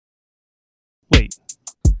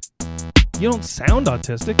You don't sound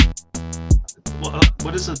autistic. Well,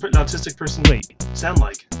 what does an autistic person sound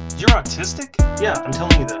like? You're autistic? Yeah, I'm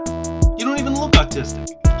telling you that. You don't even look autistic.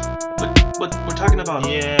 But we're talking about...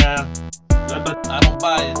 Yeah, But I don't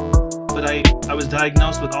buy it. but I was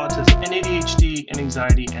diagnosed with autism and ADHD and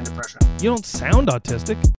anxiety and depression. You don't sound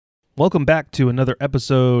autistic. Welcome back to another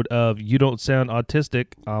episode of You Don't Sound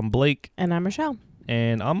Autistic. I'm Blake. And I'm Rochelle.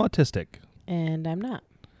 And I'm autistic. And I'm not.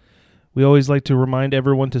 We always like to remind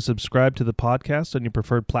everyone to subscribe to the podcast on your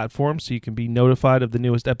preferred platform so you can be notified of the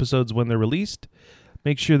newest episodes when they're released.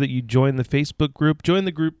 Make sure that you join the Facebook group. Join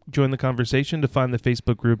the conversation. To find the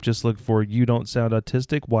Facebook group, just look for You Don't Sound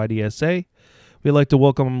Autistic, YDSA. We'd like to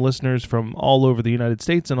welcome listeners from all over the United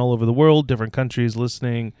States and all over the world, different countries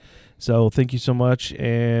listening. So thank you so much.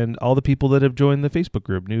 And all the people that have joined the Facebook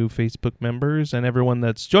group, new Facebook members, and everyone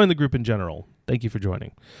that's joined the group in general. Thank you for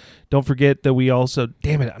joining. Don't forget that we also,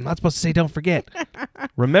 damn it, I'm not supposed to say don't forget.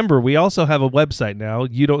 Remember, we also have a website now,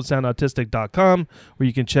 youdon'tsoundautistic.com, where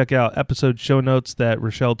you can check out episode show notes that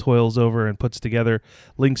Rochelle toils over and puts together,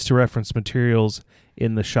 links to reference materials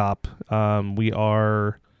in the shop. We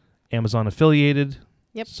are Amazon affiliated.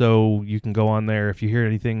 Yep. So you can go on there. If you hear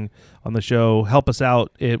anything on the show, help us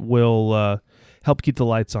out. It will help keep the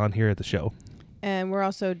lights on here at the show. And we're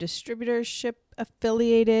also distributorship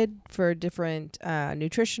affiliated for different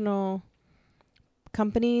nutritional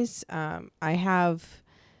companies. I have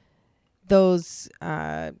those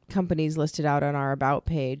companies listed out on our About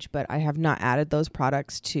page, but I have not added those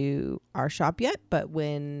products to our shop yet. But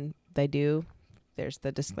when they do, there's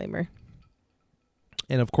the disclaimer.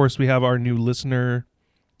 And of course, we have our new listener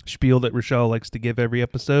spiel that Rochelle likes to give every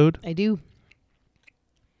episode. I do.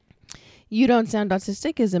 You Don't Sound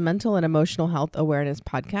Autistic is a mental and emotional health awareness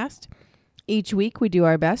podcast. Each week, we do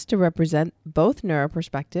our best to represent both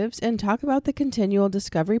neuroperspectives and talk about the continual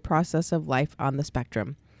discovery process of life on the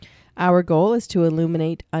spectrum. Our goal is to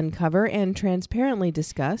illuminate, uncover, and transparently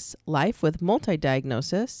discuss life with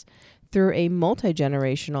multi-diagnosis through a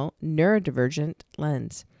multi-generational neurodivergent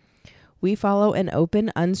lens. We follow an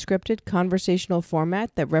open, unscripted conversational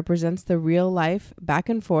format that represents the real-life back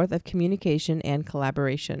and forth of communication and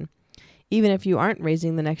collaboration. Even if you aren't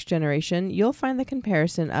raising the next generation, you'll find the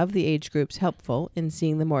comparison of the age groups helpful in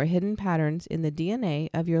seeing the more hidden patterns in the DNA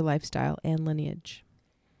of your lifestyle and lineage.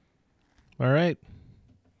 All right.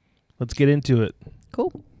 Let's get into it.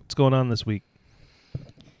 Cool. What's going on this week?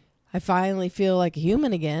 I finally feel like a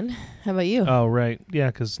human again. How about you? Oh, right. Yeah,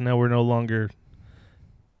 because now we're no longer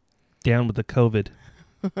down with the COVID.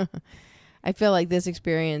 I feel like this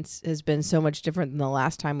experience has been so much different than the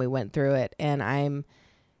last time we went through it, and I'm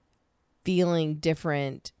feeling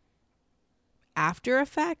different after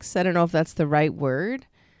effects. I don't know if that's the right word,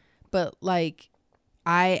 but like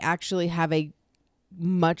I actually have a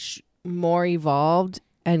much more evolved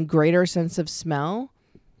and greater sense of smell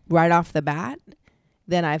right off the bat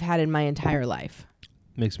than I've had in my entire life.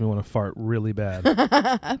 Makes me want to fart really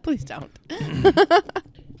bad. Please don't.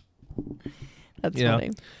 That's Yeah.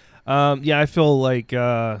 funny. Yeah, I feel like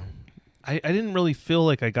I didn't really feel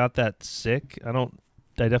like I got that sick.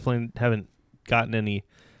 I definitely haven't gotten any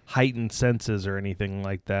heightened senses or anything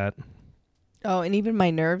like that. Oh, and even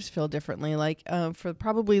my nerves feel differently. Like for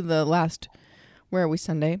probably the last, where are we,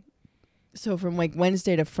 Sunday? So from like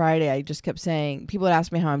Wednesday to Friday, I just kept saying, people would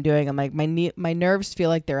ask me how I'm doing. I'm like, my nerves feel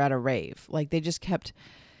like they're at a rave. Like they just kept,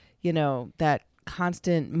 that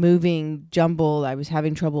constant moving jumble. I was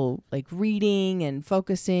having trouble like reading and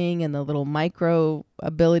focusing, and the little micro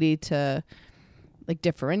ability to like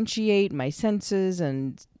differentiate my senses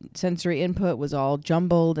and sensory input was all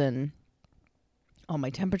jumbled, and all my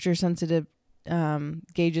temperature sensitive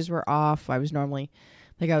gauges were off. I was normally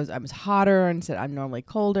I was hotter, and said I'm normally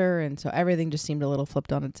colder, and so everything just seemed a little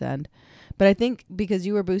flipped on its end. But I think because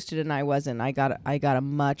you were boosted and I wasn't, I got a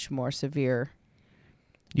much more severe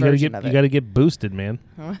version of it. You gotta get boosted, man.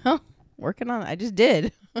 Well, working on it. I just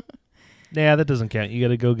did. Yeah, that doesn't count. You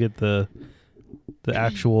gotta go get the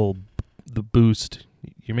actual the boost.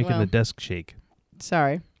 You're making the desk shake.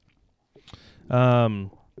 Sorry. Yeah,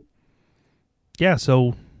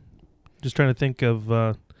 so just trying to think of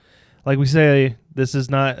like we say, this is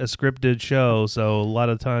not a scripted show, so a lot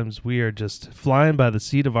of times we are just flying by the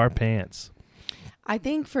seat of our pants. I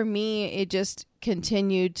think for me, it just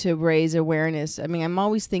continued to raise awareness. I mean, I'm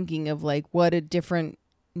always thinking of like what a different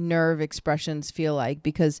nerve expressions feel like,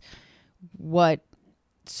 because what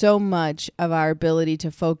so much of our ability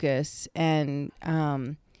to focus and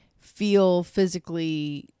feel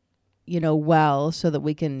physically, well, so that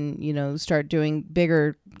we can, start doing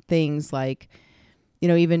bigger things like,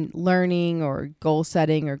 even learning or goal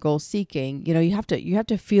setting or goal seeking, you have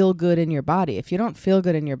to feel good in your body. If you don't feel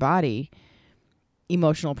good in your body,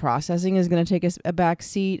 emotional processing is going to take a back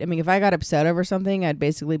seat. I mean, if I got upset over something, I'd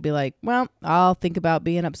basically be like, well, I'll think about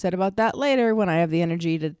being upset about that later when I have the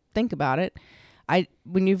energy to think about it.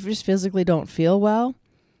 When you just physically don't feel well,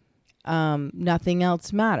 nothing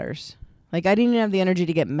else matters. Like, I didn't even have the energy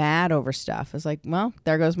to get mad over stuff. It's like, well,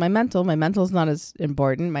 there goes my mental. My mental's not as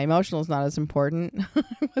important. My emotional's not as important.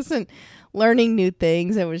 I wasn't learning new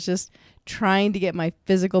things. I was just trying to get my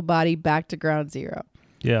physical body back to ground zero.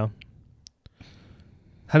 Yeah.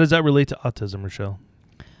 How does that relate to autism, Rochelle?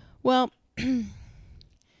 Well,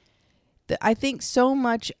 I think so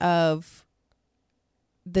much of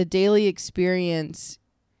the daily experience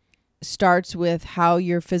starts with how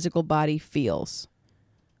your physical body feels.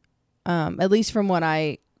 At least from what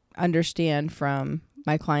I understand from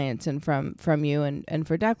my clients and from you and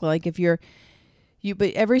for Declan. Like, if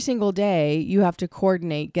but every single day you have to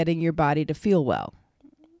coordinate getting your body to feel well.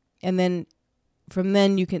 And then from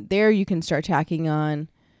then you can start tacking on,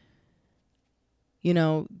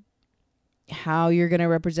 how you're going to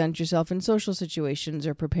represent yourself in social situations,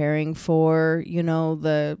 or preparing for,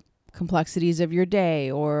 the complexities of your day,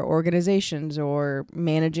 or organizations, or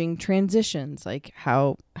managing transitions. Like,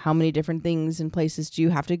 how many different things and places do you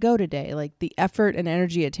have to go today? Like, the effort and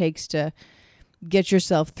energy it takes to get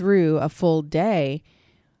yourself through a full day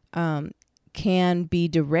can be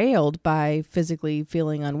derailed by physically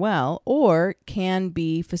feeling unwell, or can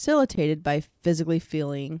be facilitated by physically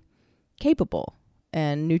feeling capable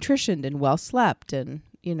and nutritioned and well slept, and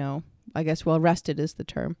I guess well rested is the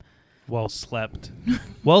term. Well slept.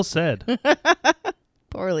 Well said.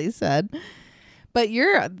 Poorly said. But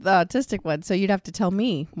you're the autistic one, so you'd have to tell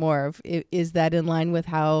me more of, is that in line with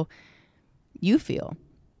how you feel?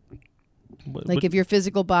 Like, if your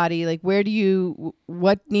physical body, like,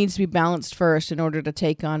 what needs to be balanced first in order to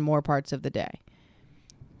take on more parts of the day?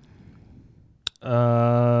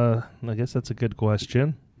 I guess that's a good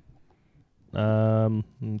question. Let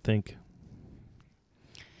me think.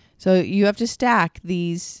 So you have to stack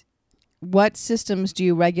these. What systems do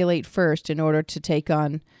you regulate first in order to take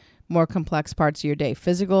on more complex parts of your day?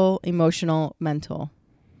 Physical, emotional, mental.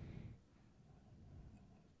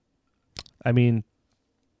 I mean,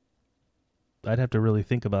 I'd have to really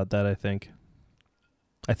think about that, I think.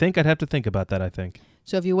 I'd have to think about that, I think.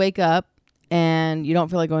 So if you wake up and you don't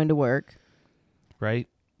feel like going to work. Right.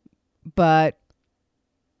 But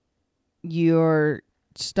your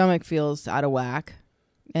stomach feels out of whack,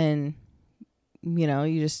 and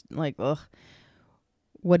you just like, ugh,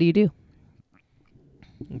 what do you do?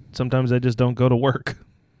 Sometimes I just don't go to work.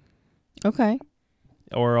 Okay.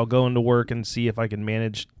 Or I'll go into work and see if I can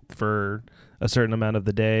manage for a certain amount of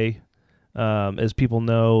the day. As people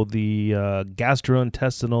know, the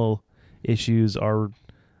gastrointestinal issues are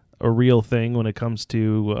a real thing when it comes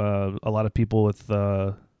to a lot of people with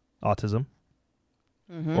autism.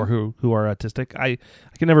 Mm-hmm. Or who are autistic. I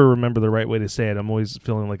can never remember the right way to say it. I'm always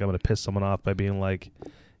feeling like I'm going to piss someone off by being like,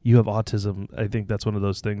 you have autism. I think that's one of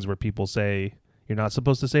those things where people say you're not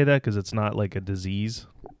supposed to say that because it's not like a disease.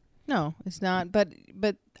 No, it's not. But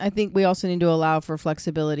I think we also need to allow for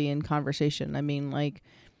flexibility in conversation. I mean, like,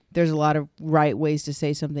 there's a lot of right ways to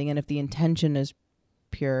say something, and if the intention is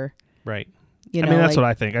pure. Right. That's what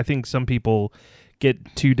I think. I think some people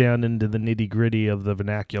get too down into the nitty gritty of the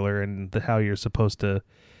vernacular and how you're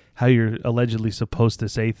allegedly supposed to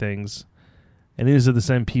say things. And these are the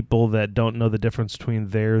same people that don't know the difference between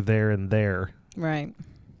there, and there. Right.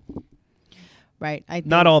 Right. I think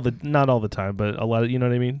not all the time, but a lot of, you know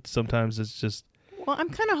what I mean? Sometimes it's just. Well, I'm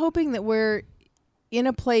kind of hoping that we're in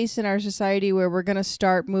a place in our society where we're going to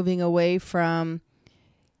start moving away from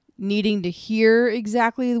needing to hear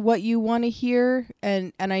exactly what you want to hear,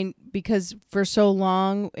 because for so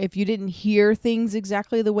long, if you didn't hear things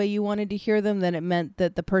exactly the way you wanted to hear them, then it meant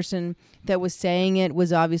that the person that was saying it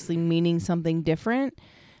was obviously meaning something different.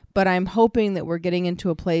 But I'm hoping that we're getting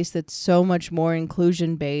into a place that's so much more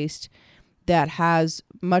inclusion based, that has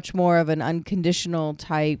much more of an unconditional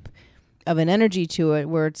type of an energy to it,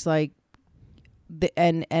 where it's like,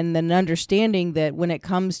 and then understanding that when it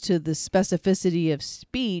comes to the specificity of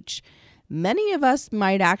speech, many of us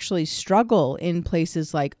might actually struggle in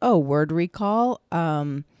places like, word recall,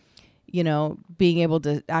 being able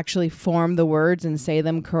to actually form the words and say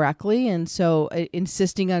them correctly. And so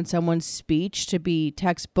insisting on someone's speech to be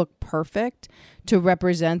textbook perfect, to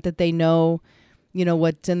represent that they know,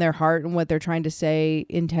 what's in their heart and what they're trying to say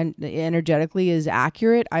energetically is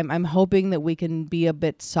accurate. I'm hoping that we can be a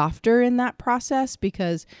bit softer in that process,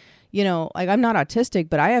 because, like, I'm not autistic,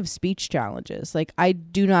 but I have speech challenges. Like, I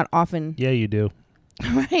do not often. Yeah, you do.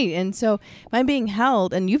 Right. And so if I'm being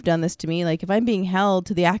held, and you've done this to me, like if I'm being held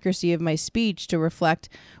to the accuracy of my speech to reflect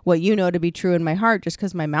what you know to be true in my heart just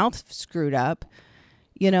because my mouth's screwed up,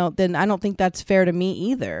 then I don't think that's fair to me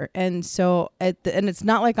either. And so, and it's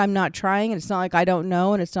not like I'm not trying, and it's not like I don't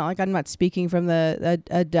know, and it's not like I'm not speaking from a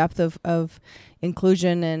depth of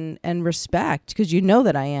inclusion and respect, because you know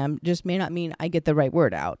that I am, just may not mean I get the right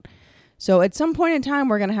word out. So at some point in time,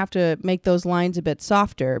 we're going to have to make those lines a bit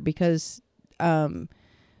softer, because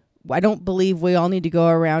I don't believe we all need to go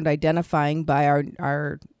around identifying by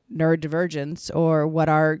our neurodivergence or what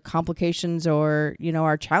our complications or,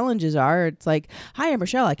 our challenges are. It's like, hi, I'm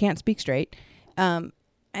Rochelle. I can't speak straight. And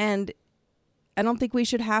I don't think we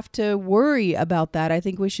should have to worry about that. I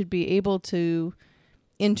think we should be able to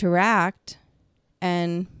interact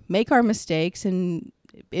and make our mistakes and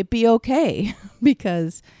it be okay.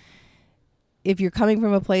 Because if you're coming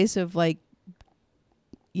from a place of like,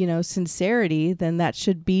 sincerity, then that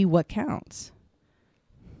should be what counts.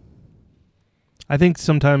 I think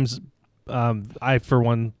sometimes I, for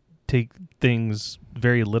one, take things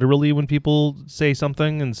very literally when people say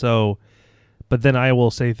something. And so, but then I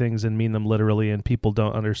will say things and mean them literally and people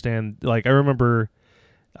don't understand. Like, I remember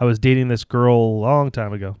I was dating this girl a long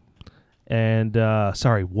time ago and,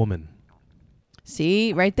 woman.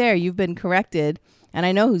 See, right there, you've been corrected. And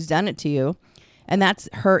I know who's done it to you. And that's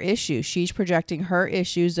her issue. She's projecting her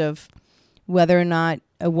issues of whether or not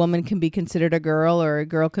a woman can be considered a girl or a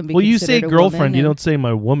girl can be considered a woman. Well, you say girlfriend. You don't say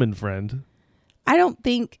my woman friend.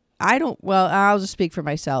 Well, I'll just speak for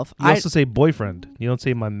myself. You also say boyfriend. You don't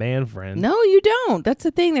say my man friend. No, you don't. That's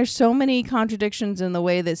the thing. There's so many contradictions in the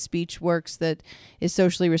way that speech works that is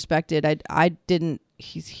socially respected. I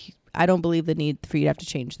don't believe the need for you to have to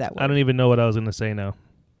change that word. I don't even know what I was going to say now.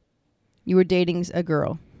 You were dating a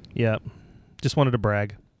girl. Yeah. Just wanted to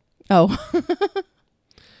brag. Oh.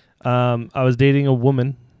 I was dating a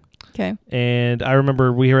woman. Okay. And I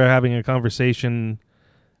remember we were having a conversation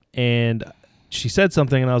and she said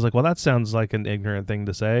something and I was like, well, that sounds like an ignorant thing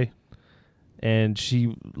to say. And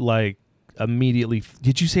she like immediately,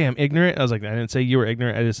 did you say I'm ignorant? I was like, I didn't say you were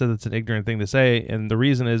ignorant. I just said it's an ignorant thing to say. And the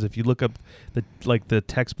reason is if you look up the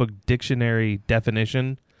textbook dictionary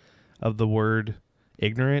definition of the word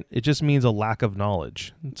ignorant, it just means a lack of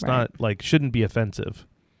knowledge. It's not like, shouldn't be offensive.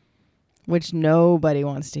 Which nobody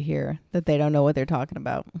wants to hear, that they don't know what they're talking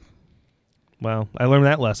about. Well, I learned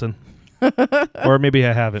that lesson. Or maybe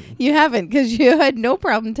I haven't. You haven't, because you had no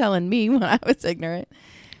problem telling me when I was ignorant.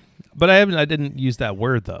 But I didn't use that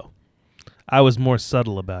word, though. I was more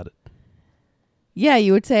subtle about it. Yeah,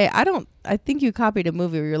 you would say, I think you copied a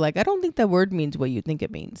movie where you're like, I don't think that word means what you think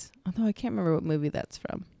it means. Although I can't remember what movie that's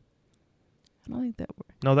from. I don't think that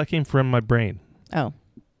word. No, that came from my brain. Oh.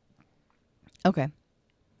 Okay.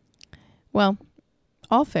 Well,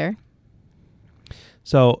 all fair.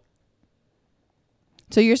 So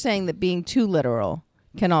you're saying that being too literal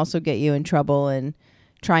can also get you in trouble and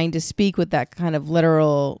trying to speak with that kind of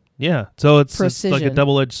literal so it's precision. like a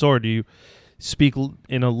double-edged sword. You speak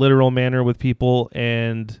in a literal manner with people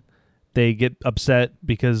and they get upset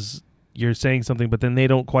because you're saying something, but then they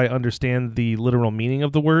don't quite understand the literal meaning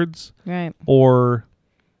of the words. Right. Or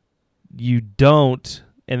you don't,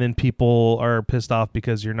 and then people are pissed off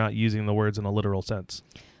because you're not using the words in a literal sense.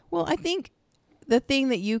 Well, I think the thing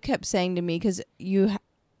that you kept saying to me, because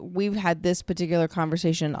we've had this particular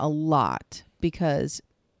conversation a lot, because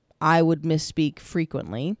I would misspeak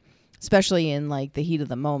frequently, especially in like the heat of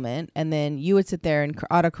the moment. And then you would sit there and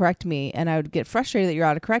autocorrect me, and I would get frustrated that you're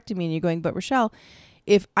autocorrecting me, and you're going, but Rochelle,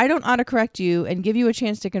 if I don't autocorrect you and give you a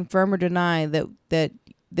chance to confirm or deny that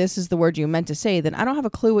this is the word you meant to say, then I don't have a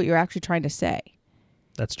clue what you're actually trying to say.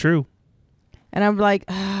 That's true. And I'm like,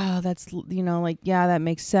 that's, yeah, that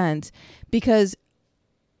makes sense.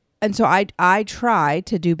 And so I try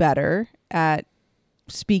to do better at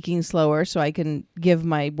speaking slower so I can give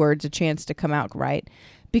my words a chance to come out right.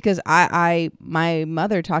 Because my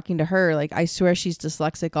mother, talking to her, like, I swear she's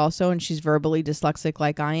dyslexic also, and she's verbally dyslexic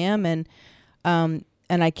like I am. And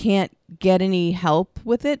I can't get any help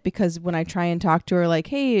with it, because when I try and talk to her, like,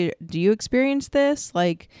 hey, do you experience this?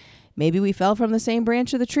 Like, maybe we fell from the same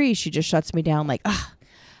branch of the tree. She just shuts me down like,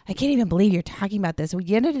 I can't even believe you're talking about this. I'm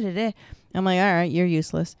like, all right, you're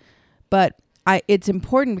useless. But it's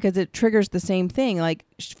important because it triggers the same thing. Like,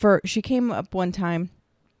 she came up one time,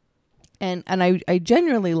 and I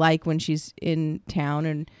genuinely like when she's in town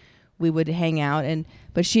and we would hang out,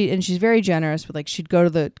 but she's very generous with, like, she'd go to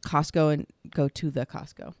the Costco, go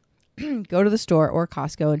to the store or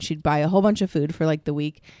Costco, and she'd buy a whole bunch of food for like the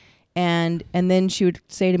week. And then she would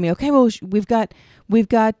say to me, okay, well, we've got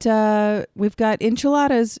enchiladas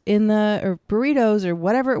in or burritos or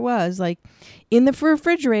whatever it was, like in the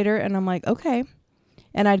refrigerator. And I'm like, okay.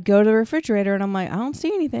 And I'd go to the refrigerator and I'm like, I don't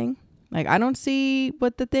see anything. Like, I don't see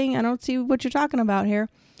I don't see what you're talking about here.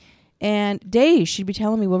 And days she'd be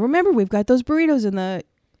telling me, well, remember, we've got those burritos in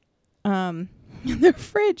the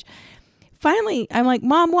fridge. Finally, I'm like,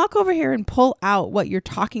 Mom, walk over here and pull out what you're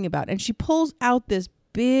talking about. And she pulls out this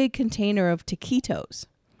big container of taquitos.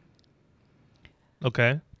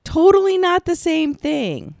 Okay. Totally not the same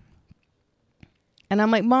thing. And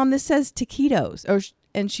I'm like, Mom, this says taquitos.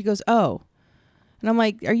 And she goes, oh. And I'm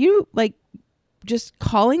like, are you like just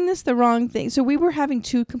calling this the wrong thing? So we were having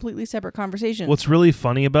two completely separate conversations. What's really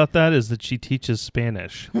funny about that is that she teaches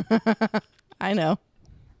Spanish. I know.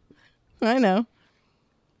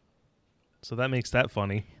 So that makes that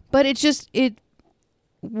funny. But it's just,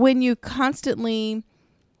 when you constantly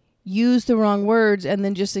use the wrong words and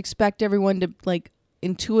then just expect everyone to like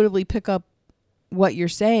intuitively pick up what you're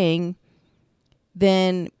saying,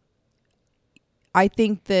 then I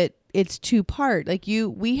think that it's two-part. Like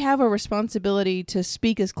we have a responsibility to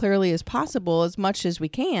speak as clearly as possible, as much as we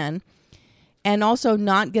can, and also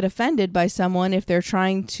not get offended by someone if they're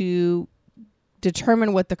trying to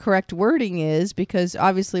determine what the correct wording is, because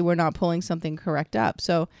obviously we're not pulling something correct up.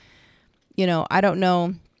 So, I don't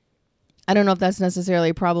know if that's necessarily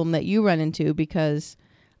a problem that you run into, because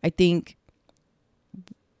I think,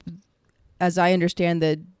 as I understand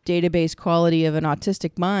the database quality of an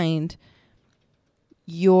autistic mind,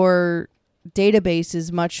 your database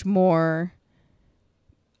is much more,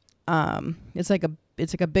 it's like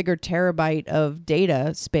a bigger terabyte of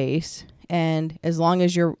data space. And as long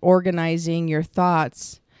as you're organizing your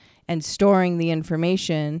thoughts and storing the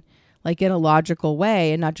information like in a logical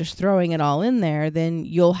way and not just throwing it all in there, then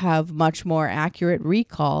you'll have much more accurate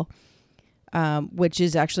recall, which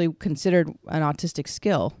is actually considered an autistic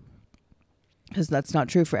skill, because that's not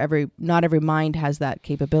true for not every mind has that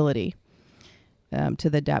capability to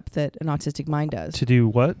the depth that an autistic mind does. To do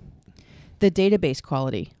what? The database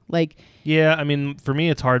quality. Yeah, I mean, for me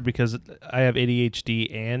it's hard because I have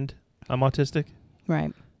ADHD and I'm autistic.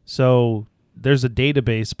 Right. So there's a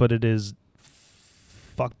database, but it is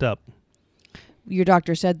fucked up. Your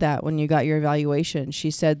doctor said that when you got your evaluation.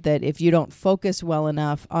 She said that if you don't focus well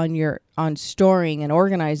enough on storing and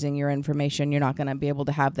organizing your information, you're not going to be able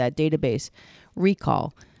to have that database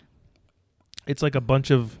recall. It's like a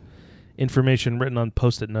bunch of information written on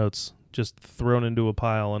Post-it notes, just thrown into a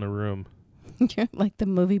pile in a room. You're like the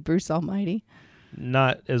movie Bruce Almighty.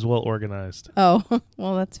 Not as well organized. Oh,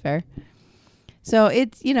 well, that's fair. So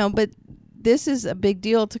it's, but this is a big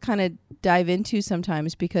deal to kind of dive into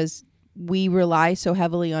sometimes, because we rely so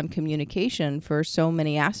heavily on communication for so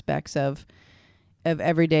many aspects of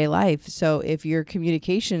everyday life. So if your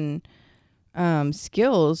communication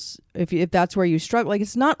skills, if that's where you struggle, like,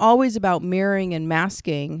 it's not always about mirroring and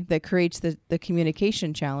masking that creates the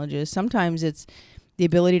communication challenges. Sometimes it's the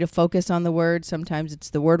ability to focus on the word. Sometimes it's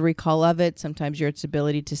the word recall of it. Sometimes it's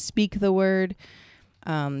ability to speak the word.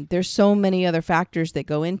 There's so many other factors that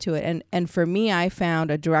go into it. And for me, I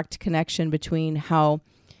found a direct connection between how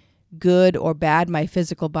good or bad my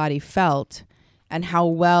physical body felt and how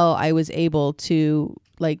well I was able to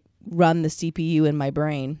run the CPU in my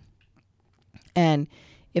brain. And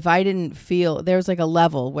if I didn't feel, there's like a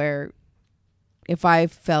level where if I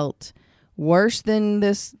felt worse than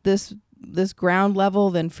this ground level,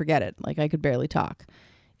 then forget it. Like, I could barely talk.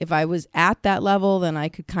 If I was at that level, then I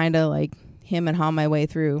could kind of him and haw my way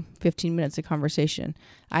through 15 minutes of conversation.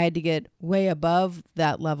 I had to get way above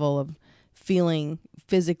that level of feeling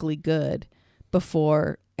physically good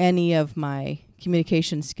before any of my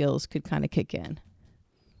communication skills could kind of kick in.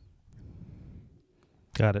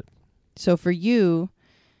 Got it. So for you,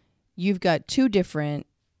 you've got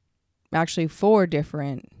four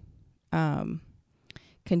different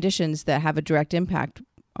conditions that have a direct impact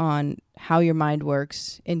on how your mind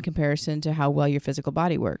works in comparison to how well your physical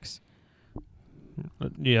body works.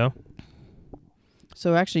 Yeah.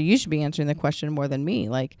 So actually, you should be answering the question more than me.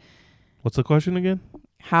 What's the question again?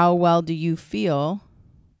 How well do you feel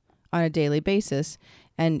on a daily basis?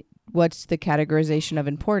 And what's the categorization of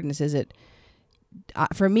importance? Is it,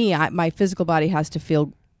 for me, my physical body has to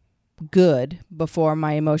feel good before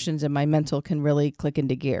my emotions and my mental can really click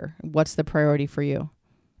into gear. What's the priority for you?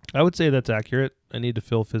 I would say that's accurate. I need to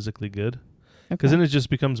feel physically good. Because then it just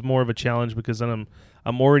becomes more of a challenge, because then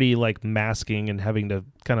I'm already masking and having to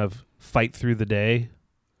kind of fight through the day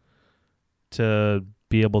to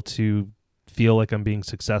be able to feel like I'm being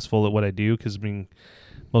successful at what I do. Because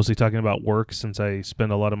mostly talking about work since I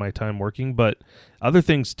spend a lot of my time working, but other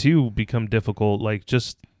things too become difficult, like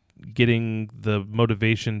just getting the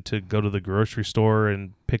motivation to go to the grocery store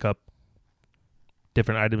and pick up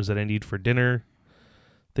different items that I need for dinner,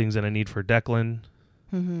 things that I need for Declan.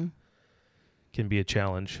 Mm-hmm. Can be a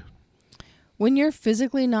challenge. When you're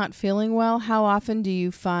physically not feeling well, how often do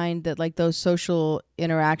you find that like those social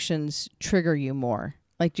interactions trigger you more?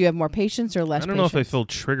 Like, do you have more patience or less? I don't know if I feel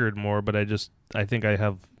triggered more, but I think I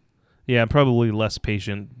have. Yeah, I'm probably less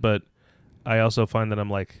patient, but I also find that I'm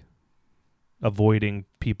like avoiding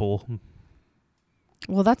people.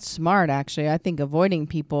 Well, that's smart, actually. I think avoiding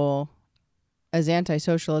people, as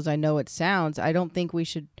antisocial as I know it sounds, I don't think we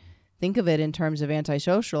should think of it in terms of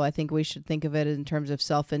antisocial. I think we should think of it in terms of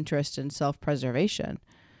self-interest and self-preservation.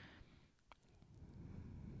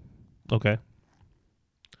 Okay.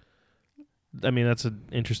 I mean, that's an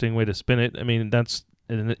interesting way to spin it. I mean, that's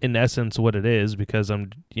in essence what it is, because I'm,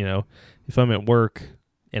 if I'm at work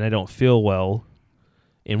and I don't feel well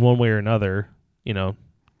in one way or another,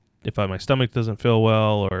 if my stomach doesn't feel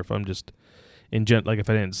well, or if I'm just like if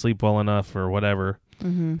I didn't sleep well enough or whatever,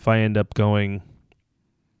 if I end up going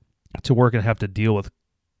to work and have to deal with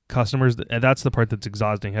customers, and that's the part that's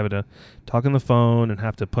exhausting, having to talk on the phone and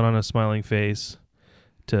have to put on a smiling face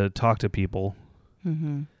to talk to people.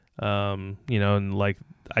 Mm-hmm. And like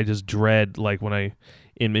I just dread, like when I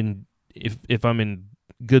am if I'm in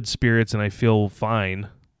good spirits and I feel fine,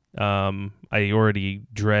 I already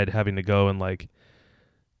dread having to go and like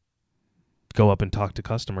go up and talk to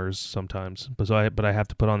customers sometimes. But I have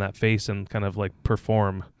to put on that face and kind of like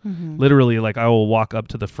perform. Mm-hmm. Literally, like I will walk up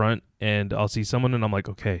to the front and I'll see someone and I'm like,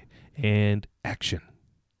 okay, and action.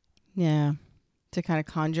 Yeah, to kind of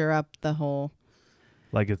conjure up the whole.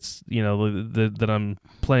 Like it's, that I'm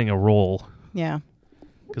playing a role. Yeah.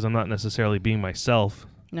 Because I'm not necessarily being myself.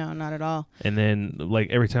 No, not at all. And then like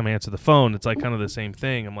every time I answer the phone, it's like kind of the same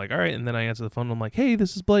thing. I'm like, all right. And then I answer the phone and I'm like, hey,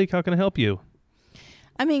 this is Blake. How can I help you?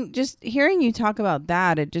 I mean, just hearing you talk about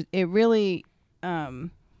that, it really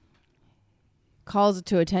calls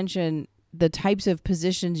to attention the types of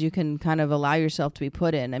positions you can kind of allow yourself to be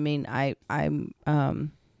put in. I mean,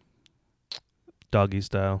 I'm doggy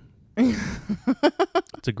style.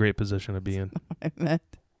 It's a great position to be in.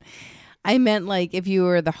 I meant like if you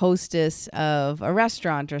were the hostess of a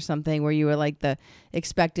restaurant or something, where you were like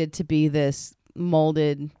expected to be this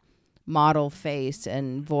molded model face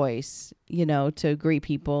and voice, to greet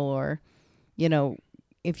people, or,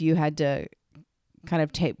 if you had to kind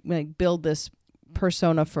of build this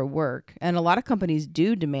persona for work. And a lot of companies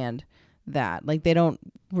do demand that. Like they don't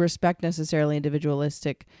respect necessarily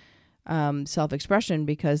individualistic self-expression,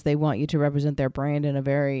 because they want you to represent their brand in a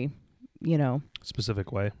very,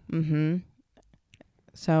 specific way. Mm-hmm.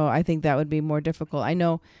 So I think that would be more difficult. I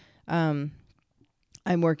know I'm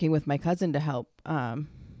working with my cousin to help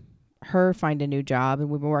her find a new job, and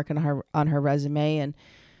we've been working on her resume. And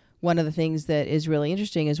one of the things that is really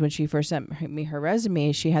interesting is when she first sent me her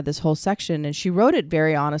resume, she had this whole section, and she wrote it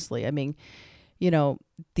very honestly. I mean,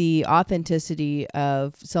 the authenticity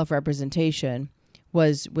of self-representation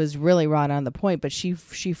was really right on the point, but she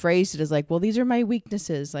phrased it as like, well, these are my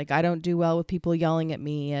weaknesses. Like, I don't do well with people yelling at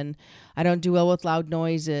me, and I don't do well with loud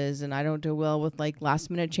noises, and I don't do well with like last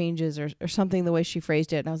minute changes or something, the way she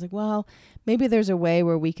phrased it. And I was like, well, maybe there's a way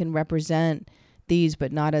where we can represent these,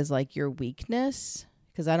 but not as like your weakness,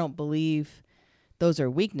 because I don't believe those are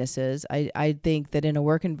weaknesses. I think that in a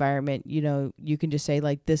work environment, you can just say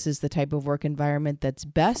like, this is the type of work environment that's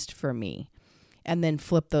best for me. And then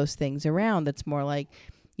flip those things around. That's more like,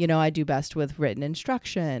 I do best with written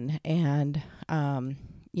instruction and,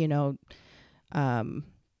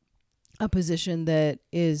 a position that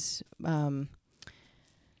is, how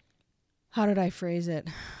did I phrase it?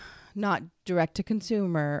 Not direct to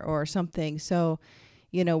consumer or something. So,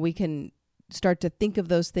 we can start to think of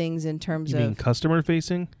those things in terms of... You mean customer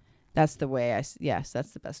facing? That's the way yes,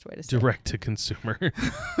 that's the best way to say direct to consumer.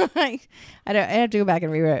 I have to go back and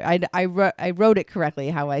rewrite it. I wrote it correctly.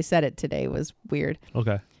 How I said it today was weird.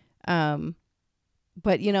 Okay.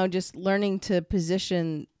 But just learning to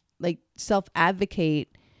position, like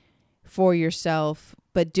self-advocate for yourself,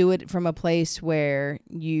 but do it from a place where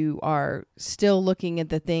you are still looking at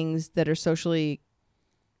the things that are socially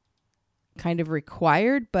kind of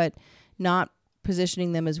required, but not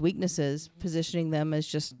positioning them as weaknesses, positioning them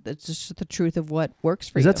as it's just the truth of what works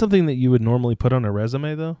for you. Is that something that you would normally put on a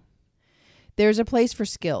resume, though? There's a place for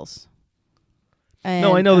skills. And,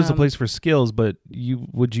 no, I know there's a place for skills, but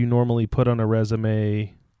would you normally put on a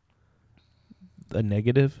resume a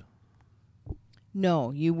negative? No,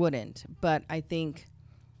 you wouldn't. But I think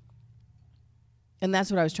And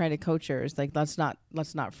that's what I was trying to coach her is like, let's not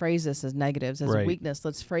phrase this as negatives, as a Right. weakness.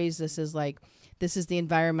 Let's phrase this as like, this is the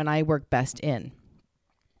environment I work best in.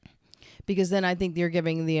 Because then I think you're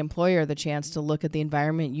giving the employer the chance to look at the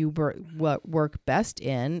environment you work best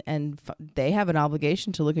in, and they have an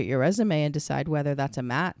obligation to look at your resume and decide whether that's a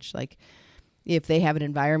match. Like if they have an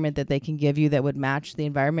environment that they can give you that would match the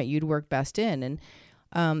environment you'd work best in.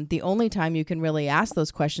 And the only time you can really ask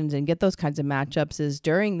those questions and get those kinds of matchups is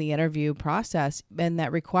during the interview process. And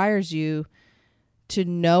that requires you to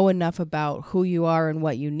know enough about who you are and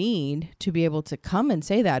what you need to be able to come and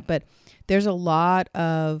say that. But there's a lot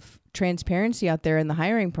of transparency out there in the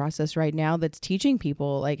hiring process right now that's teaching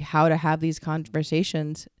people like how to have these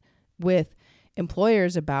conversations with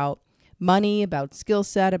employers about money, about skill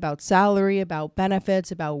set, about salary, about benefits,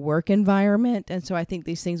 about work environment. And so I think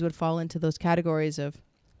these things would fall into those categories of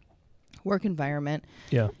work environment.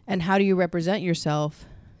 Yeah. And how do you represent yourself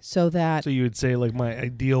so that... So you would say like my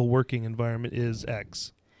ideal working environment is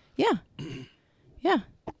X. Yeah. Yeah.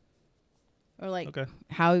 Or like Okay.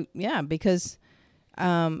 how, yeah, because,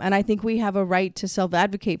 and I think we have a right to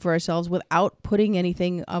self-advocate for ourselves without putting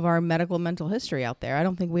anything of our medical mental history out there. I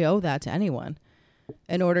don't think we owe that to anyone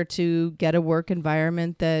in order to get a work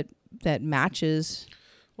environment that matches.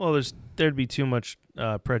 Well, there'd be too much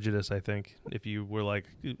prejudice, I think, if you were like,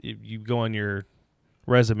 if you go on your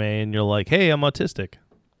resume and you're like, hey, I'm autistic.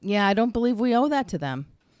 Yeah, I don't believe we owe that to them.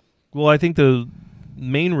 Well, I think the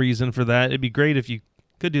main reason for that, it'd be great if you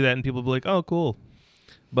could do that and people would be like, oh, cool.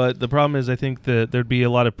 But the problem is I think that there'd be a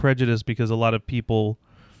lot of prejudice because a lot of people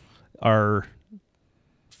are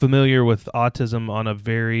familiar with autism on a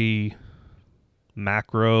very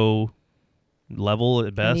macro level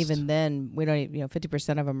at best. And even then, we don't,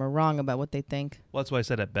 50% of them are wrong about what they think. Well, that's why I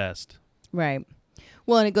said at best. Right.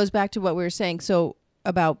 Well, and it goes back to what we were saying. So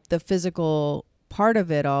about the physical part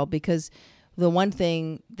of it all, because the one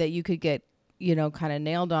thing that you could get, kind of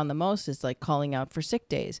nailed on the most is like calling out for sick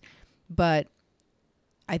days. But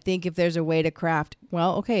I think if there's a way to craft,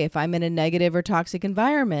 well, okay, if I'm in a negative or toxic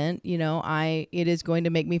environment, it is going to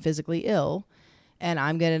make me physically ill. And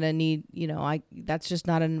I'm going to need, that's just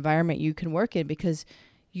not an environment you can work in because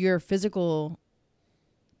your physical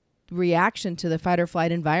reaction to the fight or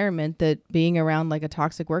flight environment, that being around like a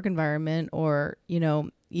toxic work environment or,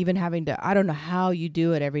 even having to, I don't know how you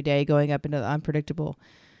do it every day going up into the unpredictable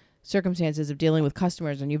circumstances of dealing with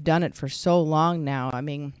customers. And you've done it for so long now. I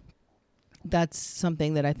mean, that's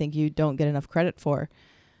something that I think you don't get enough credit for.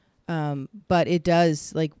 But it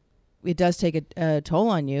does take a toll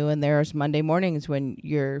on you. And there's Monday mornings when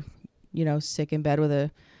you're, sick in bed with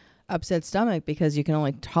a upset stomach because you can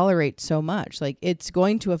only tolerate so much. Like it's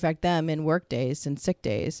going to affect them in work days and sick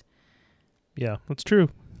days. Yeah, that's true.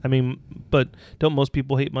 I mean, but don't most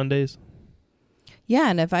people hate Mondays? Yeah.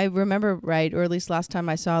 And if I remember right, or at least last time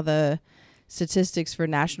I saw the statistics for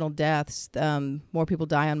national deaths, more people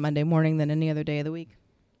die on Monday morning than any other day of the week.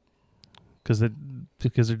 Because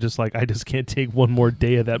they're just like, I just can't take one more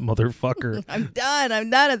day of that motherfucker. I'm done.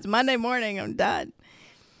 It's Monday morning. I'm done.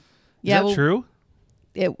 Yeah, is that true?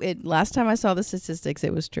 It last time I saw the statistics,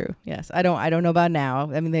 it was true. Yes. I don't know about now.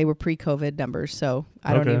 I mean, they were pre-COVID numbers, so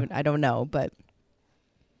I don't know, but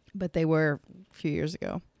they were a few years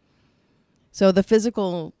ago. So the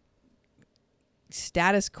physical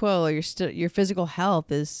status quo, or your physical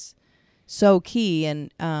health is so key,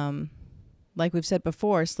 and like we've said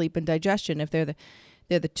before, sleep and digestion, if they're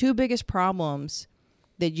the two biggest problems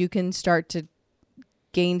that you can start to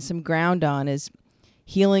gain some ground on, is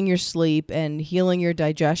healing your sleep and healing your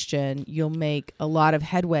digestion. You'll make a lot of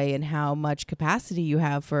headway in how much capacity you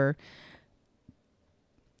have for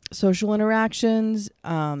social interactions,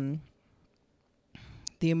 the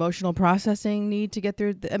emotional processing need to get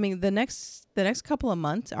through. The next couple of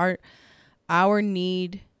months, our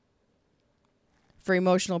need for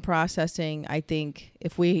emotional processing, I think,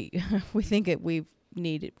 if we think the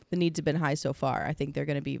needs have been high so far, I think they're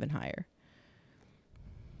going to be even higher.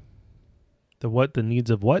 The what? The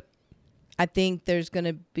needs of what? I think there's going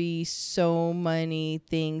to be so many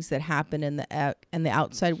things that happen in the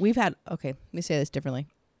outside. We've had, okay, let me say this differently.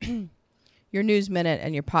 Your News Minute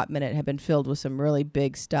and your Pop Minute have been filled with some really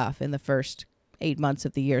big stuff in the first 8 months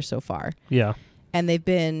of the year so far. Yeah. And they've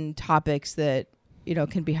been topics that,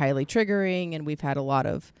 can be highly triggering, and we've had a lot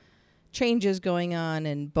of changes going on,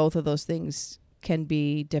 and both of those things can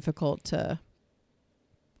be difficult to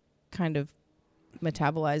kind of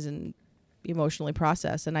metabolize and emotionally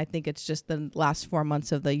process. And I think it's just the last 4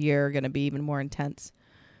 months of the year are going to be even more intense.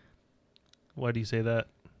 Why do you say that?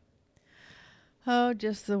 Oh,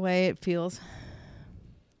 just the way it feels.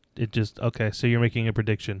 Okay, so you're making a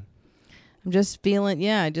prediction. I'm just feeling,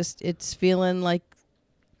 it's feeling like,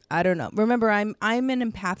 I don't know. Remember, I'm an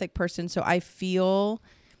empathic person, so I feel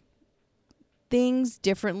things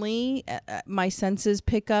differently. My senses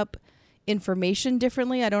pick up information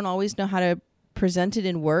differently. I don't always know how to present it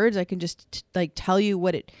in words. I can just like tell you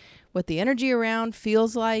what the energy around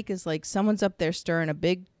feels like is like someone's up there stirring a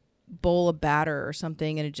big bowl of batter or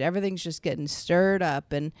something, and everything's just getting stirred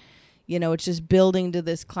up, and it's just building to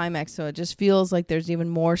this climax. So it just feels like there's even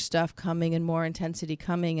more stuff coming and more intensity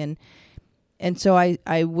coming. And so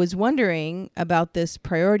I was wondering about this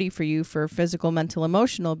priority for you for physical, mental,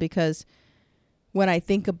 emotional, because when I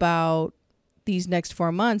think about these next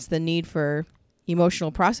 4 months, the need for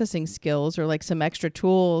emotional processing skills or like some extra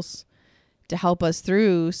tools to help us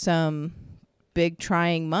through some big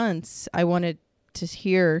trying months, I wanted to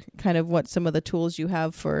hear kind of what some of the tools you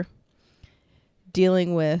have for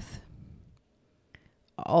dealing with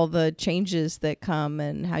all the changes that come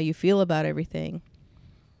and how you feel about everything.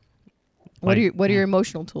 What are your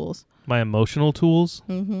emotional tools? My emotional tools?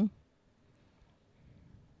 Mm-hmm.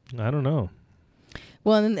 I don't know.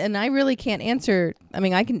 Well, and I really can't answer. I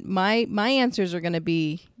mean, I can. My answers are going to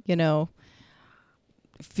be,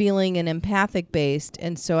 feeling and empathic based,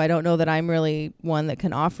 and so I don't know that I'm really one that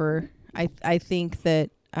can offer. I think that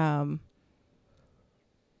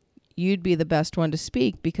you'd be the best one to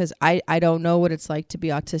speak, because I don't know what it's like to be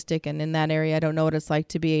autistic, and in that area I don't know what it's like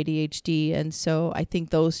to be ADHD, and so I think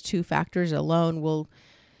those two factors alone will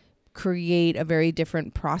create a very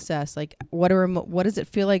different process. Like what does it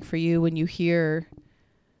feel like for you when you hear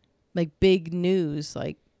like big news,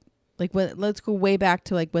 like when, let's go way back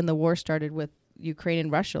to like when the war started with Ukraine and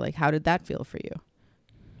Russia, like how did that feel for you?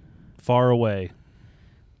 Far away.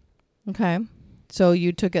 Okay. So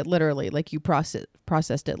you took it literally, like you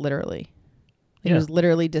processed it literally. It was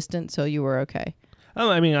literally distant, so you were okay.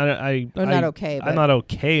 I mean, not okay. But I'm not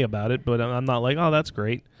okay about it, but I'm not like, oh, that's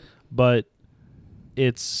great. But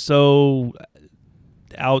it's so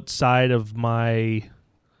outside of my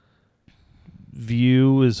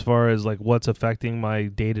view as far as like what's affecting my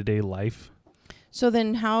day-to-day life. So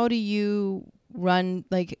then how do you run,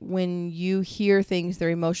 like when you hear things that are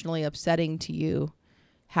emotionally upsetting to you,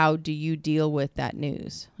 how do you deal with that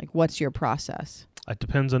news? Like what's your process? It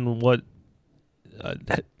depends on what,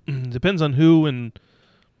 depends on who and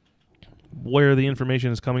where the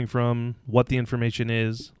information is coming from, what the information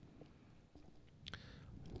is,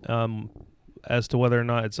 as to whether or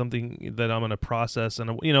not it's something that I'm going to process.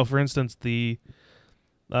 And, for instance, a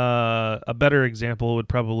better example would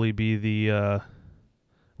probably be the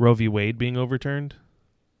Roe v. Wade being overturned.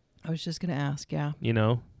 I was just going to ask, yeah.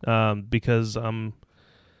 Because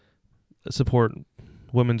support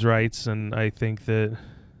women's rights, and I think that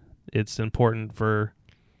it's important for,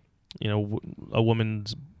 a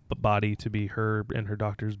woman's body to be her and her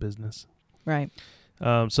doctor's business. Right.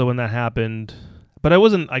 So when that happened, but I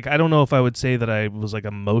wasn't like, I don't know if I would say that I was like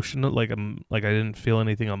emotional, like I didn't feel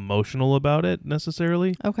anything emotional about it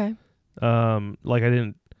necessarily. Okay. Like I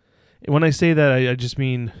didn't, when I say that, I just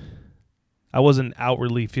mean I wasn't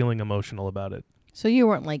outwardly feeling emotional about it. So you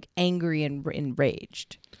weren't like angry and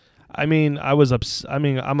enraged. I mean,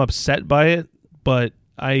 I'm upset by it, but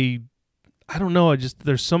I don't know.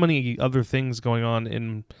 There's so many other things going on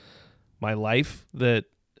in my life that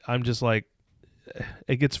I'm just like,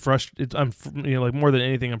 it gets frustrated. I'm, like more than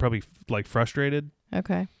anything, I'm probably like frustrated.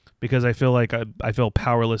 Okay. Because I feel like I feel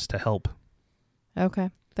powerless to help. Okay.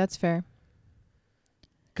 That's fair.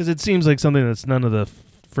 Because it seems like something that's none of the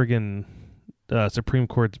friggin' Supreme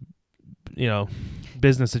Court's,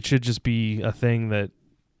 business. It should just be a thing that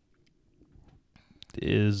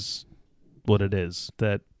is what it is,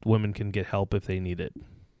 that women can get help if they need it.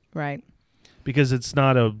 Right. Because it's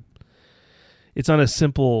not a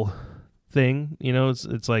simple thing,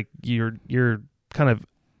 it's like you're kind of,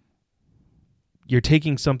 you're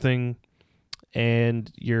taking something and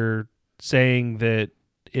you're saying that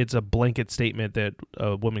it's a blanket statement that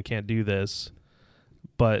a woman can't do this,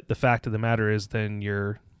 but the fact of the matter is then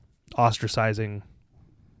you're ostracizing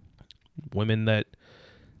women that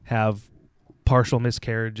have partial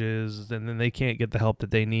miscarriages and then they can't get the help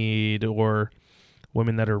that they need, or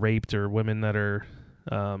women that are raped, or women that are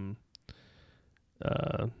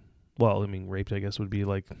raped, I guess, would be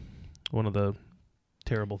like one of the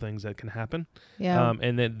terrible things that can happen. Yeah.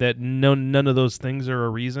 And that none of those things are a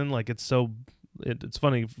reason. Like it's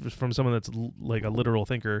funny from someone that's like a literal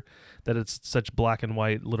thinker that it's such black and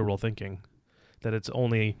white literal thinking, that it's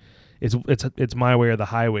my way or the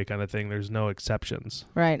highway kind of thing. There's no exceptions.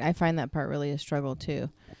 Right. I find that part really a struggle too.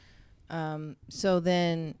 So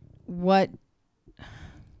then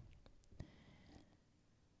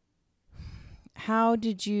how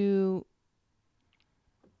did you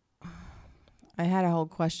I had a whole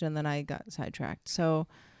question and then I got sidetracked. So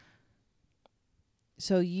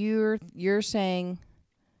you're saying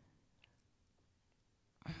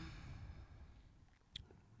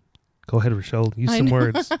Go ahead, Rochelle. Use I some know.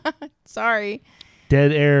 words. Sorry.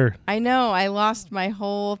 Dead air. I know. I lost my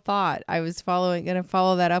whole thought. I was gonna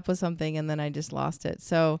follow that up with something and then I just lost it.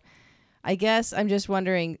 So I guess I'm just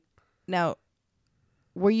wondering now,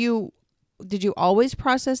 did you always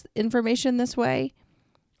process information this way?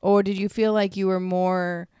 Or did you feel like you were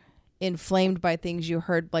more inflamed by things you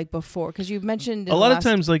heard like before? Because you've mentioned A lot of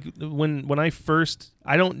times, like when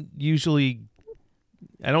I don't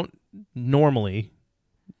normally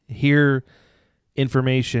hear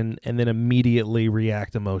information and then immediately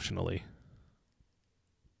react emotionally.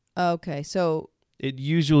 Okay, so It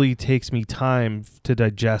usually takes me time to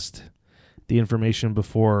digest the information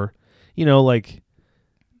before, like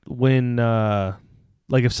when,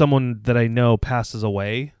 like if someone that I know passes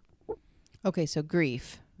away. okay, so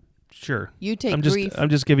grief. Sure. You take I'm grief.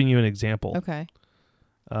 just giving you an example. Okay.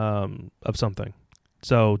 Of something.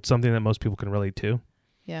 So something that most people can relate to.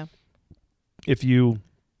 Yeah. If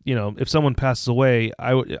if someone passes away,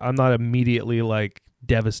 I'm not immediately like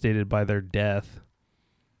devastated by their death.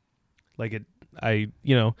 Like I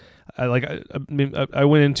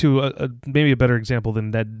went into maybe a better example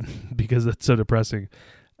than that because that's so depressing.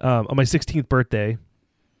 On my 16th birthday,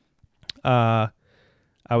 I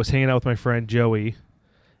was hanging out with my friend Joey,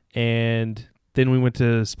 and then we went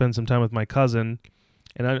to spend some time with my cousin,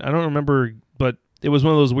 and I don't remember, but it was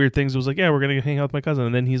one of those weird things. It was like, yeah, we're going to hang out with my cousin,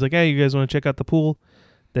 and then he's like, hey, you guys want to check out the pool?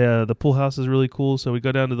 The pool house is really cool, so we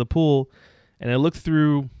go down to the pool, and I looked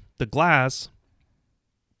through the glass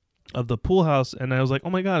of the pool house, and I was like, oh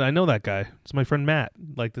my God, I know that guy. It's my friend Matt,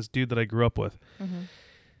 like this dude that I grew up with. Mm-hmm.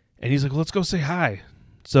 And he's like, well, let's go say hi.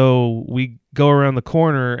 So we go around the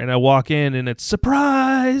corner, and I walk in, and it's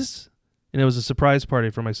surprise! And it was a surprise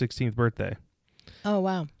party for my 16th birthday. Oh,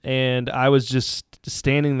 wow. And I was just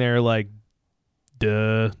standing there like,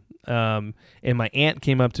 duh. And my aunt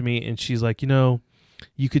came up to me, and she's like,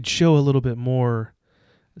 you could show a little bit more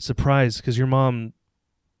surprise because your mom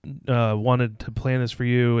wanted to plan this for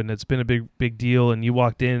you, and it's been a big deal, and you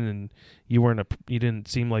walked in and you didn't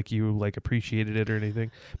seem like you like appreciated it or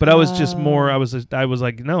anything. But I was just more, I was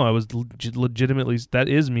like, no, I was legitimately, that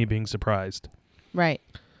is me being surprised. Right.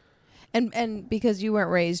 And because you weren't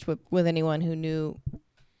raised with anyone who knew,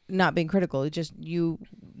 not being critical, just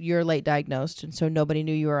you're late diagnosed, and so nobody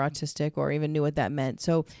knew you were autistic or even knew what that meant.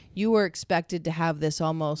 So you were expected to have this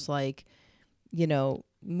almost like,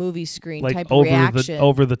 movie screen Like type of reaction.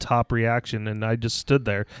 over the top reaction, and I just stood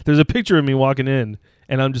there. There's a picture of me walking in,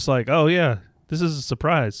 and I'm just like, oh yeah, this is a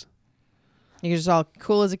surprise. You're just all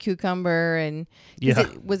cool as a cucumber, and Yeah.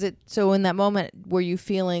 was it so in that moment were you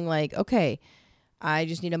feeling like, okay, I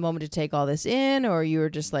just need a moment to take all this in, or you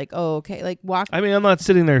were just like, oh, okay, like walk. I mean, I'm not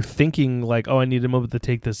sitting there thinking like, oh, I need a moment to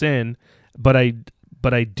take this in, but I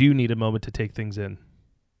do need a moment to take things in.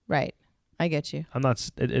 Right. I get you. I'm not.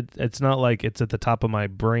 It's not like it's at the top of my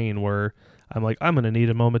brain where I'm like, I'm gonna need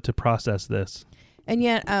a moment to process this. And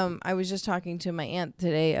yet, I was just talking to my aunt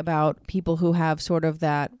today about people who have sort of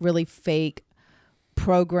that really fake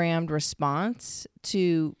programmed response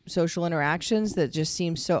to social interactions that just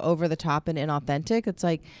seems so over the top and inauthentic. It's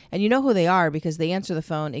like, and you know who they are because they answer the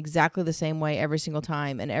phone exactly the same way every single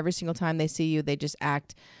time. And every single time they see you, they just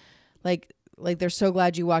act like they're so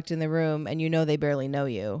glad you walked in the room, and they barely know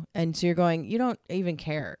you. And so you're going, you don't even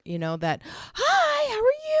care, that, hi, how are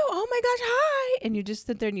you? Oh my gosh, hi. And you just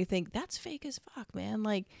sit there and you think, that's fake as fuck, man.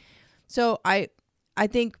 Like, so I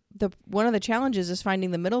think one of the challenges is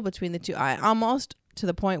finding the middle between the two. I almost to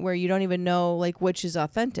the point where you don't even know like which is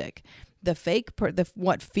authentic. The fake,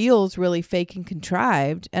 what feels really fake and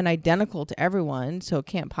contrived and identical to everyone, so it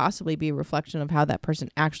can't possibly be a reflection of how that person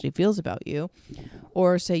actually feels about you,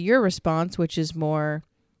 or say your response, which is more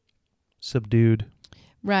Subdued.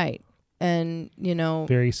 right, and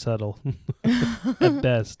very subtle at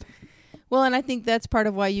best. Well, and I think that's part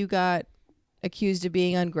of why you got accused of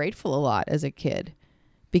being ungrateful a lot as a kid,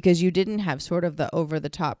 because you didn't have sort of the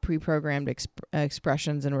over-the-top pre-programmed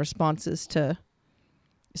expressions and responses to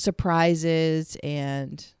surprises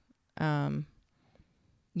and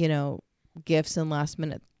gifts and last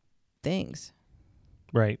minute things.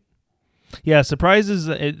 Right. Yeah, surprises,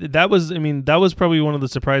 that was probably one of the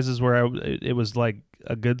surprises where it was like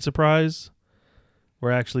a good surprise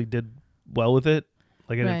where I actually did well with it.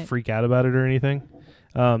 Like I didn't freak out about it or anything.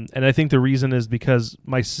 And I think the reason is because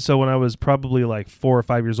when I was probably like 4 or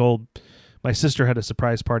 5 years old, my sister had a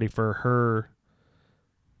surprise party for her.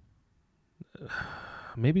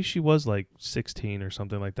 Maybe she was like 16 or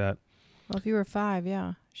something like that. Well, if you were 5,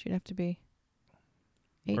 yeah, she'd have to be.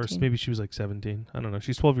 Or 18. maybe she was like 17. I don't know.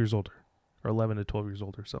 She's 12 years older. Or 11 to 12 years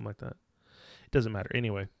older, something like that. It doesn't matter.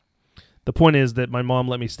 Anyway, the point is that my mom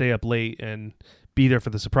let me stay up late and be there for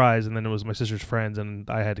the surprise, and then it was my sister's friends, and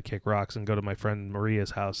I had to kick rocks and go to my friend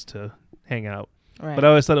Maria's house to hang out. Right. But I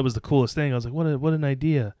always thought it was the coolest thing. I was like, what an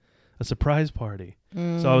idea. A surprise party.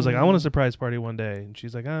 So I was like, I want a surprise party one day. And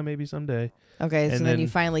she's like, maybe someday. Okay, and so then you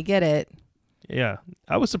finally get it. Yeah.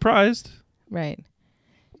 I was surprised. Right.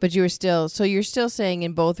 But you're still saying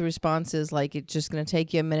in both responses, like, it's just going to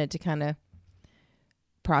take you a minute to kind of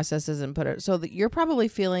process this and put it. So that you're probably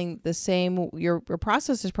feeling the same. Your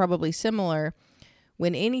process is probably similar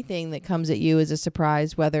when anything that comes at you is a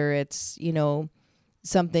surprise, whether it's,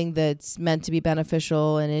 something that's meant to be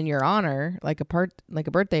beneficial and in your honor, like a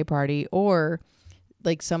birthday party, or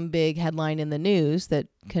like some big headline in the news that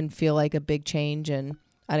can feel like a big change and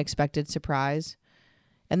unexpected surprise.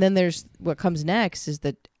 And then there's what comes next is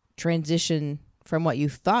the transition from what you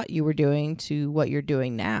thought you were doing to what you're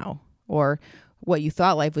doing now, or what you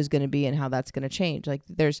thought life was going to be and how that's going to change. Like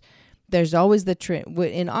there's always in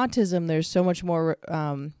autism, there's so much more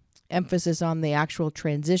emphasis on the actual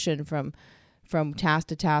transition from task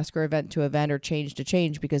to task or event to event or change to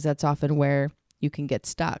change, because that's often where you can get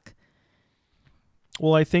stuck.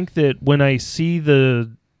 Well, I think that when if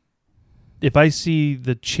I see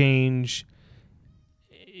the change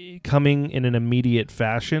coming in an immediate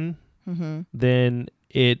fashion, then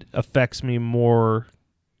it affects me more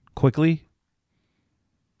quickly.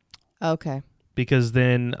 Okay. Because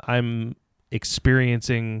then I'm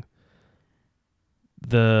experiencing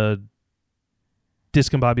the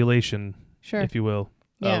discombobulation, sure, if you will,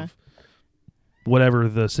 yeah, of whatever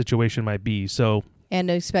the situation might be. So, and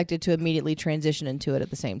expected to immediately transition into it at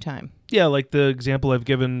the same time. Yeah, like the example I've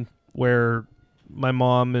given where my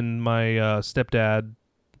mom and my stepdad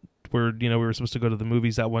were, we were supposed to go to the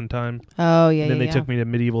movies that one time. Oh, yeah, and then yeah, they took me to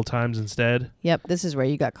medieval times instead. Yep, this is where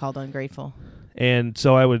you got called ungrateful. And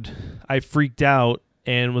so I freaked out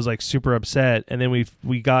and was like super upset. And then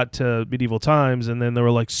we got to medieval times, and then they were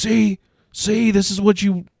like, see, this is what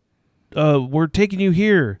we're taking you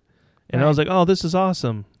here. And right. I was like, oh, this is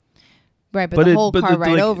awesome. Right, but the whole car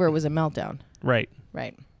ride over was a meltdown. Right.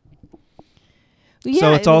 Right. Yeah,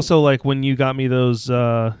 so it's also like when you got me those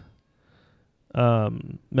Mel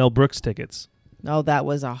Brooks tickets. Oh, that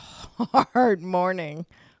was a hard morning.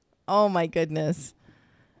 Oh my goodness.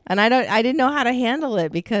 And I didn't know how to handle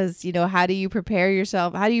it, because, how do you prepare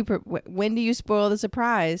yourself? When do you spoil the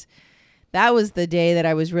surprise? That was the day that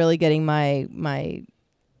I was really getting my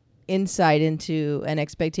insight into an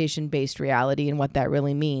expectation-based reality and what that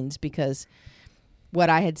really means, because what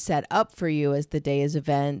I had set up for you as the day's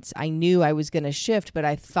events, I knew I was going to shift, but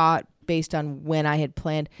I thought based on when I had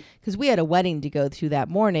planned, because we had a wedding to go to that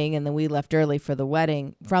morning, and then we left early from the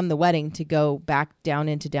wedding to go back down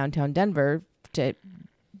into downtown Denver to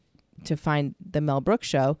find the Mel Brooks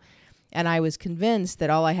show. And I was convinced that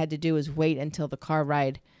all I had to do was wait until the car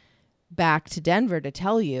ride back to Denver to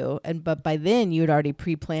tell you. But by then you had already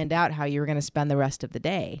pre-planned out how you were going to spend the rest of the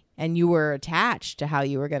day, and you were attached to how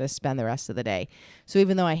you were going to spend the rest of the day. So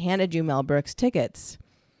even though I handed you Mel Brooks tickets,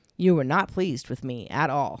 you were not pleased with me at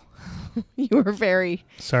all. You were very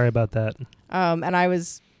sorry about that. And I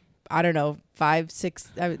was, I don't know, 5, 6.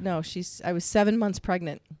 I was 7 months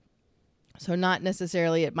pregnant. So not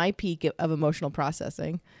necessarily at my peak of emotional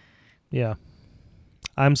processing. Yeah.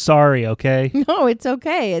 I'm sorry, okay? No, it's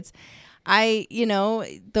okay.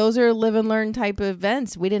 Those are live and learn type of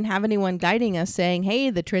events. We didn't have anyone guiding us saying, hey,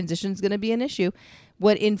 the transition's going to be an issue.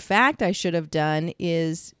 What in fact I should have done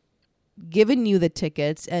is given you the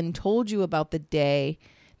tickets and told you about the day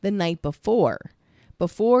the night before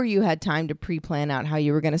you had time to pre-plan out how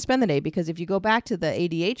you were going to spend the day. Because if you go back to the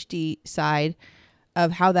ADHD side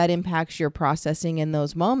of how that impacts your processing in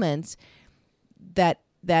those moments, that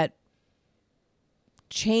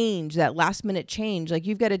change, that last minute change, like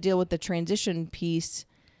you've got to deal with the transition piece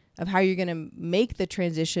of how you're going to make the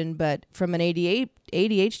transition. But from an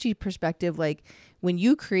ADHD perspective, like when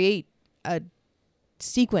you create a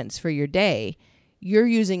sequence for your day, you're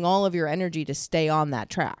using all of your energy to stay on that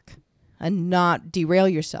track and not derail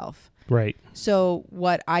yourself. Right. So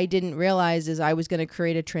what I didn't realize is I was going to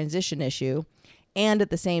create a transition issue and at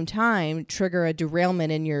the same time trigger a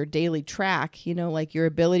derailment in your daily track, like your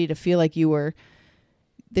ability to feel like you were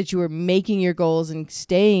making your goals and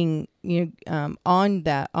staying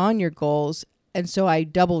on your goals. And so I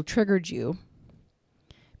double triggered you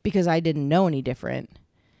because I didn't know any different.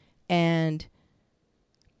 And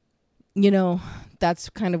that's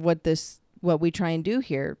kind of what we try and do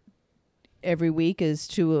here every week, is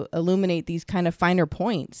to illuminate these kind of finer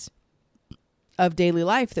points of daily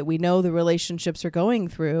life that we know the relationships are going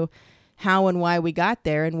through, how and why we got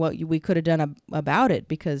there and what we could have done about it.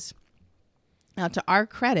 Because now, to our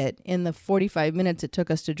credit, in the 45 minutes it took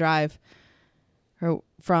us to drive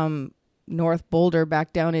from North Boulder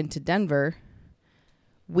back down into Denver,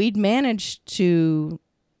 we'd managed to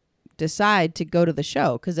decide to go to the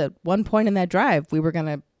show, because at one point in that drive we were going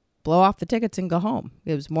to blow off the tickets and go home.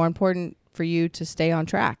 It was more important for you to stay on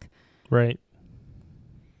track. Right.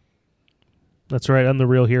 That's right. I'm the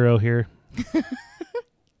real hero here.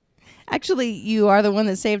 Actually, you are the one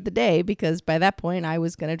that saved the day, because by that point I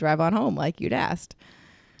was going to drive on home like you'd asked.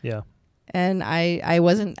 Yeah. And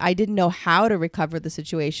I didn't know how to recover the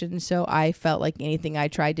situation, so I felt like anything I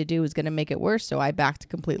tried to do was going to make it worse, so I backed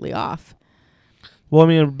completely off. Well, I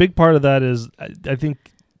mean, a big part of that is, I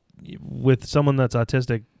think with someone that's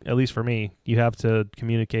autistic, at least for me, you have to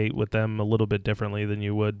communicate with them a little bit differently than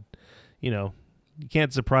you would, you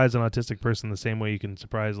can't surprise an autistic person the same way you can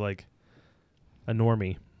surprise like a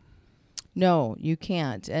normie. No, you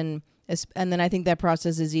can't. And then I think that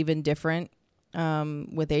process is even different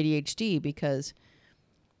with ADHD, because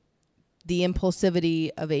the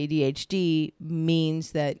impulsivity of ADHD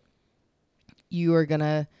means that you're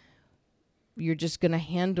just gonna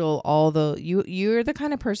handle you're the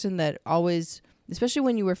kind of person that always, especially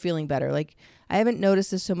when you were feeling better. Like, I haven't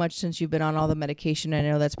noticed this so much since you've been on all the medication. I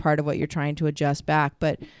know that's part of what you're trying to adjust back.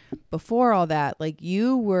 But before all that, like,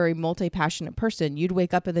 you were a multi-passionate person. You'd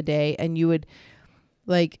wake up in the day and you would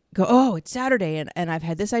like go, oh, it's Saturday and I've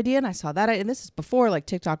had this idea and I saw that. And this is before like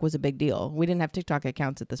TikTok was a big deal. We didn't have TikTok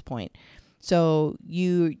accounts at this point. So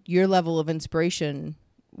your level of inspiration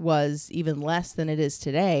was even less than it is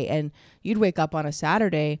today. And you'd wake up on a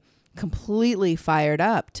Saturday completely fired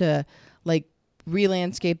up to like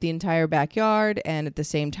re-landscape the entire backyard, and at the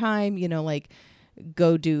same time, like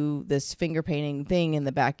go do this finger painting thing in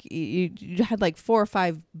the back. You had like 4 or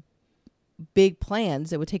 5 big plans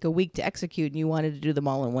that would take a week to execute, and you wanted to do them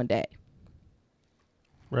all in one day.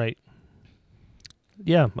 Right.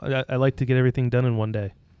 Yeah, I like to get everything done in one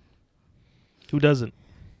day. Who doesn't?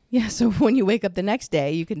 Yeah, so when you wake up the next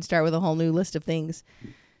day, you can start with a whole new list of things.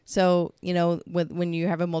 So, when you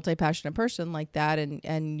have a multi-passionate person like that,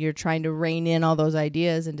 and you're trying to rein in all those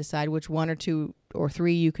ideas and decide which 1 or 2 or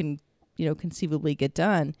 3 you can, conceivably get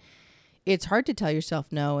done, it's hard to tell yourself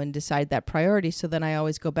no and decide that priority. So then I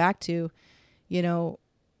always go back to,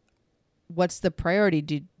 what's the priority?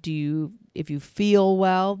 Do you, if you feel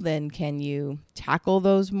well, then can you tackle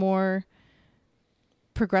those more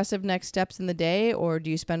progressive next steps in the day, or do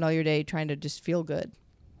you spend all your day trying to just feel good?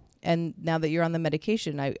 And now that you're on the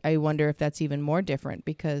medication, I wonder if that's even more different,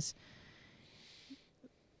 because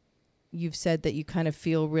you've said that you kind of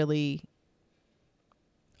feel really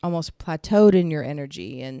almost plateaued in your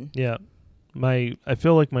energy. And yeah, I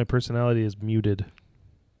feel like my personality is muted.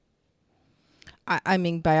 I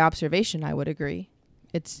mean, by observation, I would agree.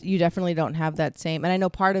 You definitely don't have that same, and I know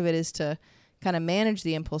part of it is to kind of manage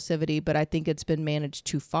the impulsivity, but I think it's been managed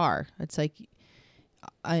too far. It's like,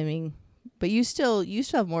 I mean, but you still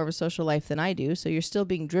have more of a social life than I do, so you're still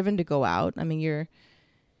being driven to go out. I mean,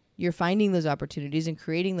 you're finding those opportunities and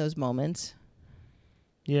creating those moments.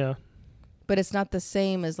 Yeah. But it's not the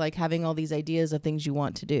same as like having all these ideas of things you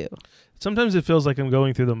want to do. Sometimes it feels like I'm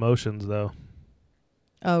going through the motions, though.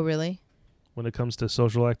 Oh, really? When it comes to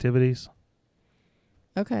social activities.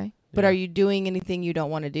 Okay. But Yeah. are you doing anything you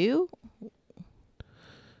don't want to do?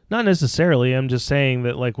 Not necessarily. I'm just saying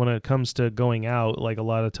that, like, when it comes to going out, like, a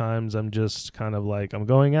lot of times I'm just kind of like, I'm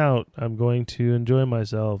going out. I'm going to enjoy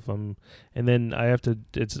myself. And then I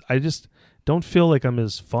just don't feel like I'm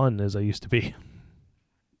as fun as I used to be.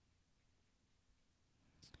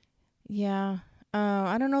 Yeah.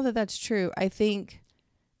 I don't know that that's true. I think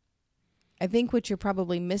what you're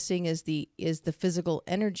probably missing is the physical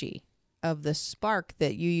energy of the spark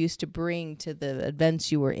that you used to bring to the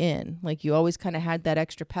events you were in. Like, you always kind of had that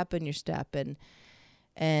extra pep in your step,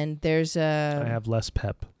 and there's I have less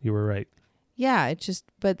pep. You were right. Yeah, it's just,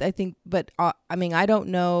 I mean, I don't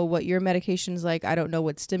know what your medication's like. I don't know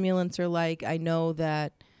what stimulants are like. I know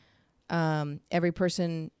that every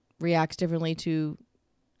person reacts differently to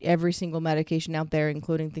every single medication out there,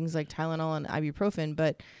 including things like Tylenol and ibuprofen.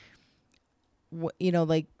 But,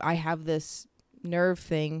 like, I have this nerve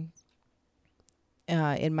thing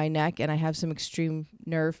in my neck, and I have some extreme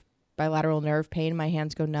bilateral nerve pain. My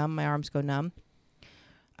hands go numb, my arms go numb.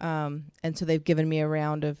 And so they've given me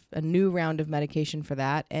a new round of medication for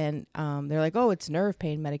that. And they're like, oh, it's nerve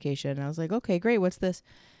pain medication. And I was like, okay, great. What's this?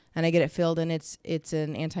 And I get it filled, and it's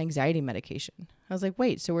an anti-anxiety medication. I was like,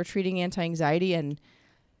 wait, so we're treating anti-anxiety and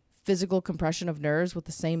physical compression of nerves with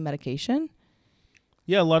the same medication?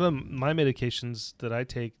 Yeah, a lot of my medications that I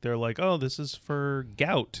take, they're like, oh, this is for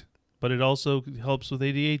gout, but it also helps with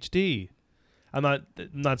ADHD. I'm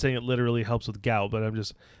not saying it literally helps with gout, but I'm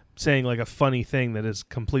just saying like a funny thing that is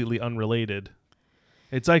completely unrelated.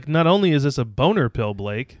 It's like, not only is this a boner pill,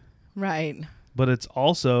 Blake, Right. but it's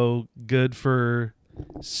also good for,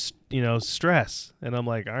 stress. And I'm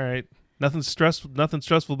like, all right, nothing stressful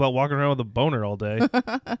about walking around with a boner all day.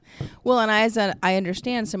 Well, and as I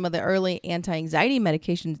understand some of the early anti-anxiety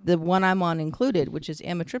medications, the one I'm on included, which is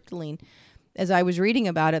amitriptyline, as I was reading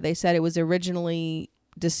about it, they said it was originally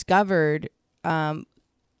discovered.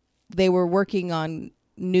 They were working on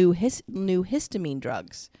new histamine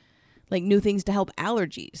drugs, like new things to help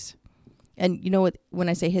allergies. And you know what? When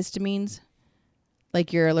I say histamines,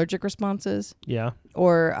 like your allergic responses, Yeah.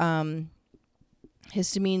 or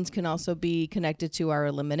histamines can also be connected to our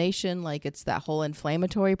elimination, like it's that whole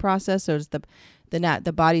inflammatory process. So it's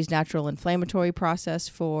the body's natural inflammatory process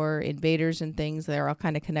for invaders and things. They're all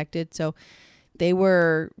kind of connected. So they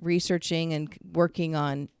were researching and working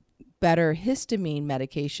on better histamine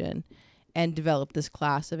medication and developed this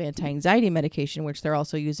class of anti-anxiety medication, which they're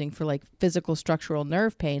also using for like physical structural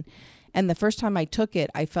nerve pain. And the first time I took it,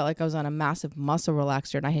 I felt like I was on a massive muscle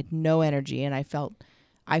relaxer and I had no energy. And I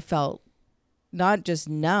felt not just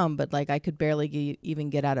numb, but like I could barely even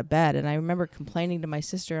get out of bed. And I remember complaining to my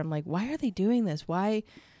sister, I'm like, why are they doing this? Why?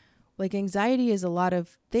 Like anxiety is a lot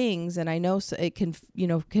of things. And I know it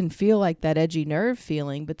can feel like that edgy nerve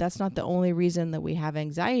feeling, but that's not the only reason that we have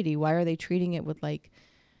anxiety. Why are they treating it with like,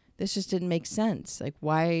 this just didn't make sense. Like,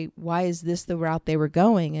 why is this the route they were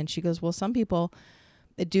going? And she goes, well, some people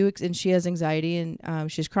and she has anxiety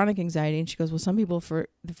and she has chronic anxiety. And she goes, well, some people for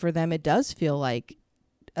them, it does feel like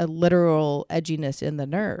a literal edginess in the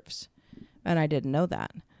nerves. And I didn't know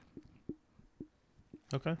that.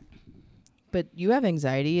 Okay. But you have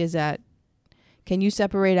anxiety. Can you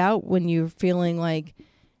separate out when you're feeling like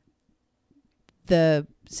the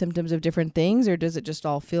symptoms of different things, or does it just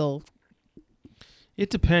all feel?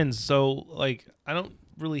 It depends. So like, I haven't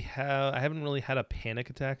really had a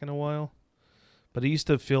panic attack in a while. But I used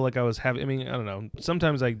to feel like I was having, I don't know.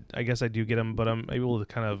 Sometimes I guess I do get them, but I'm able to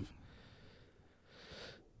kind of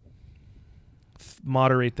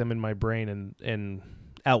moderate them in my brain and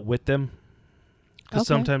outwit them. Because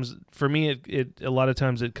sometimes, for me, it a lot of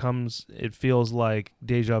times it feels like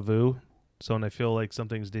deja vu. So when I feel like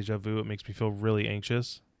something's deja vu, it makes me feel really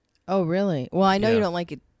anxious. Oh, really? Well, I know Yeah. you don't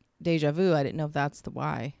like it deja vu. I didn't know if that's the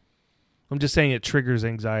why. I'm just saying it triggers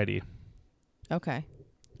anxiety. Okay.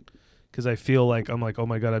 Because I feel like I'm like, oh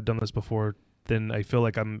my God, I've done this before. Then I feel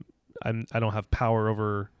like I don't have power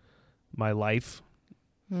over my life.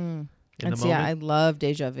 In the moment. I love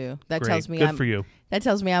deja vu. That Great. tells me Good for you. That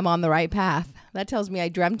tells me I'm on the right path. That tells me I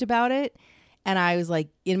dreamt about it, and I was like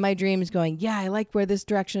in my dreams going, yeah, I like where this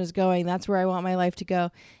direction is going. That's where I want my life to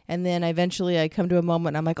go. And then eventually I come to a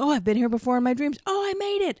moment and I'm like, oh, I've been here before in my dreams. Oh, I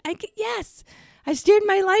made it. Yes, I steered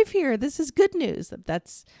my life here. This is good news.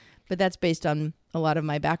 But that's based on a lot of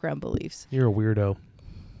my background beliefs. You're a weirdo.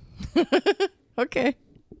 Okay.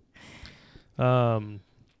 Let's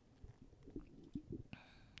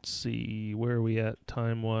see, where are we at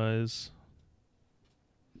time-wise?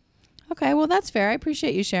 Okay, well, that's fair. I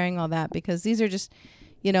appreciate you sharing all that because these are just,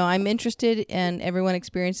 I'm interested and everyone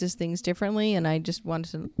experiences things differently, and I just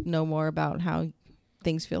wanted to know more about how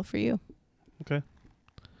things feel for you. Okay.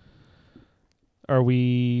 Are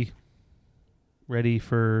we ready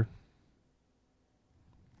for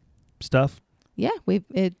stuff? Yeah,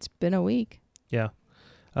 it's been a week. Yeah.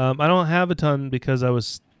 I don't have a ton because I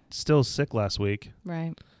was still sick last week.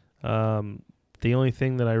 Right. The only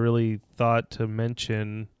thing that I really thought to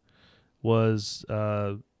mention was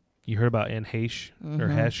you heard about Anne Heche or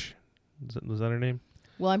Hesh. Was that her name?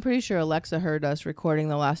 Well, I'm pretty sure Alexa heard us recording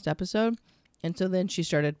the last episode, and so then she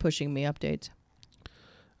started pushing me updates.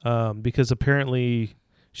 Because apparently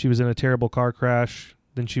she was in a terrible car crash.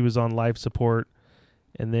 Then she was on life support,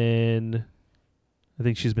 and then I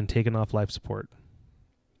think she's been taken off life support.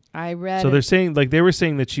 I read. So they're saying, like, they were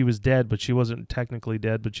saying that she was dead, but she wasn't technically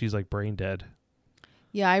dead, but she's like brain dead.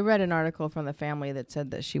 Yeah, I read an article from the family that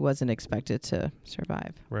said that she wasn't expected to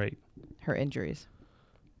survive Right. her injuries.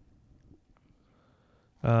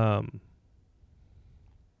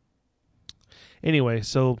 Anyway,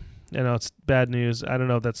 so it's bad news. I don't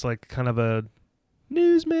know. That's like kind of a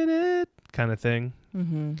news minute kind of thing.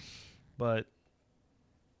 Mm-hmm. But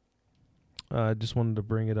I just wanted to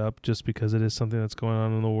bring it up just because it is something that's going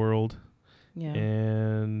on in the world. Yeah.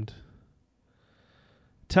 And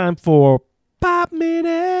time for Pop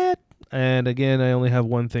Minute. And again, I only have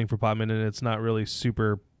one thing for Pop Minute. It's not really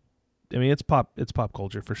super. I mean, it's pop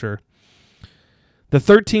culture for sure. The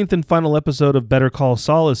 13th and final episode of Better Call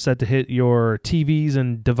Saul is set to hit your TVs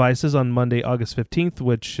and devices on Monday, August 15th,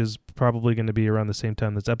 which is probably going to be around the same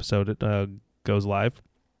time this episode goes live.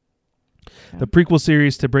 The prequel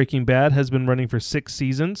series to Breaking Bad has been running for 6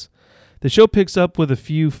 seasons. The show picks up with a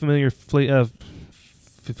few familiar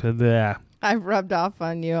I've rubbed off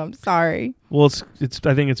on you. I'm sorry. Well, it's.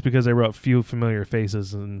 I think it's because I wrote few familiar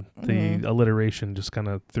faces, and the alliteration just kind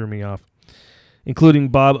of threw me off. Including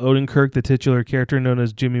Bob Odenkirk, the titular character known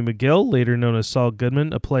as Jimmy McGill, later known as Saul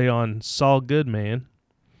Goodman, a play on Saul Goodman.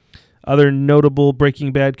 Other notable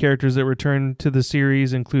Breaking Bad characters that return to the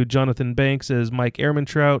series include Jonathan Banks as Mike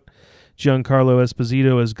Ehrmantraut, Giancarlo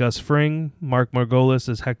Esposito as Gus Fring, Mark Margolis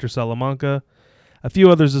as Hector Salamanca, a few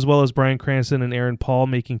others as well as Bryan Cranston and Aaron Paul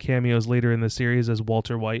making cameos later in the series as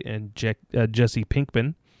Walter White and Jesse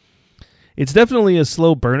Pinkman. It's definitely a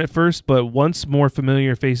slow burn at first, but once more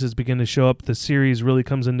familiar faces begin to show up, the series really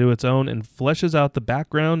comes into its own and fleshes out the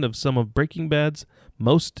background of some of Breaking Bad's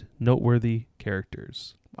most noteworthy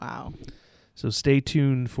characters. Wow. So stay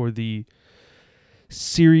tuned for the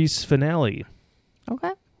series finale.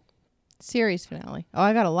 Okay. Series finale. Oh,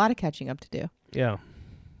 I got a lot of catching up to do. Yeah.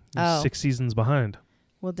 Oh. 6 seasons behind.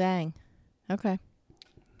 Well, dang. Okay.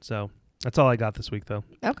 So that's all I got this week, though.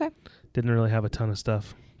 Okay. Didn't really have a ton of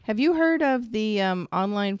stuff. Have you heard of the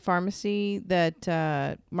online pharmacy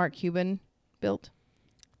that Mark Cuban built?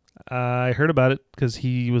 I heard about it because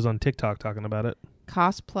he was on TikTok talking about it.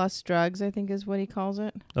 Cost Plus Drugs, I think is what he calls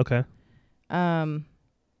it. Okay. The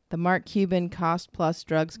Mark Cuban Cost Plus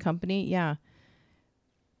Drugs Company, yeah.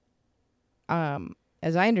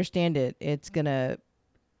 As I understand it, it's going to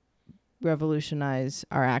revolutionize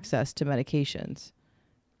our access to medications.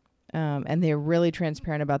 And they're really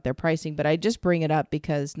transparent about their pricing. But I just bring it up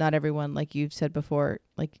because not everyone, like you've said before,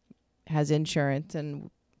 like has insurance and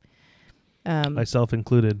myself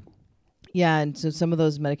included. Yeah, and so some of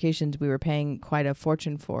those medications we were paying quite a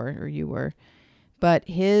fortune for, or you were. But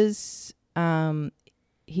his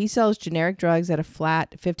he sells generic drugs at a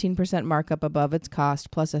flat 15% markup above its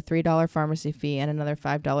cost, plus a $3 pharmacy fee and another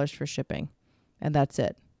 $5 for shipping, and that's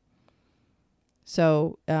it.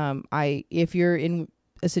 So if you're in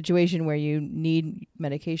a situation where you need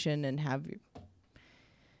medication and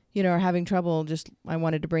are having trouble, I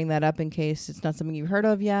wanted to bring that up in case it's not something you've heard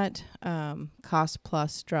of yet. Cost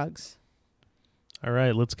Plus Drugs. All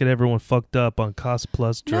right, let's get everyone fucked up on Cost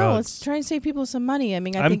Plus Drugs. No, let's try and save people some money. I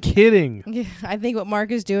mean, I'm kidding. I think what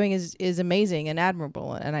Mark is doing is amazing and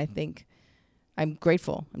admirable, and I think I'm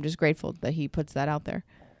grateful. I'm just grateful that he puts that out there.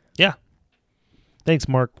 Yeah. Thanks,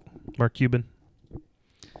 Mark Cuban,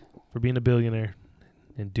 for being a billionaire.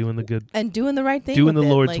 And doing the good. And doing the right thing. Doing the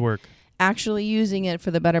Lord's work. Actually using it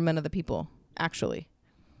for the betterment of the people. Actually.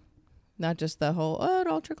 Not just the whole, it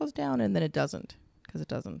all trickles down, and then it doesn't. Because it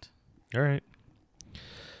doesn't. All right.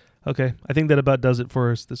 Okay. I think that about does it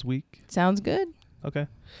for us this week. Sounds good. Okay.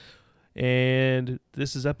 And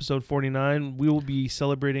this is episode 49. We will be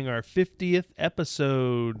celebrating our 50th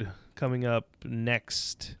episode coming up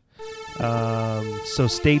next. So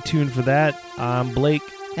stay tuned for that. I'm Blake.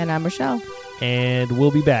 And I'm Rochelle. And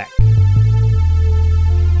we'll be back.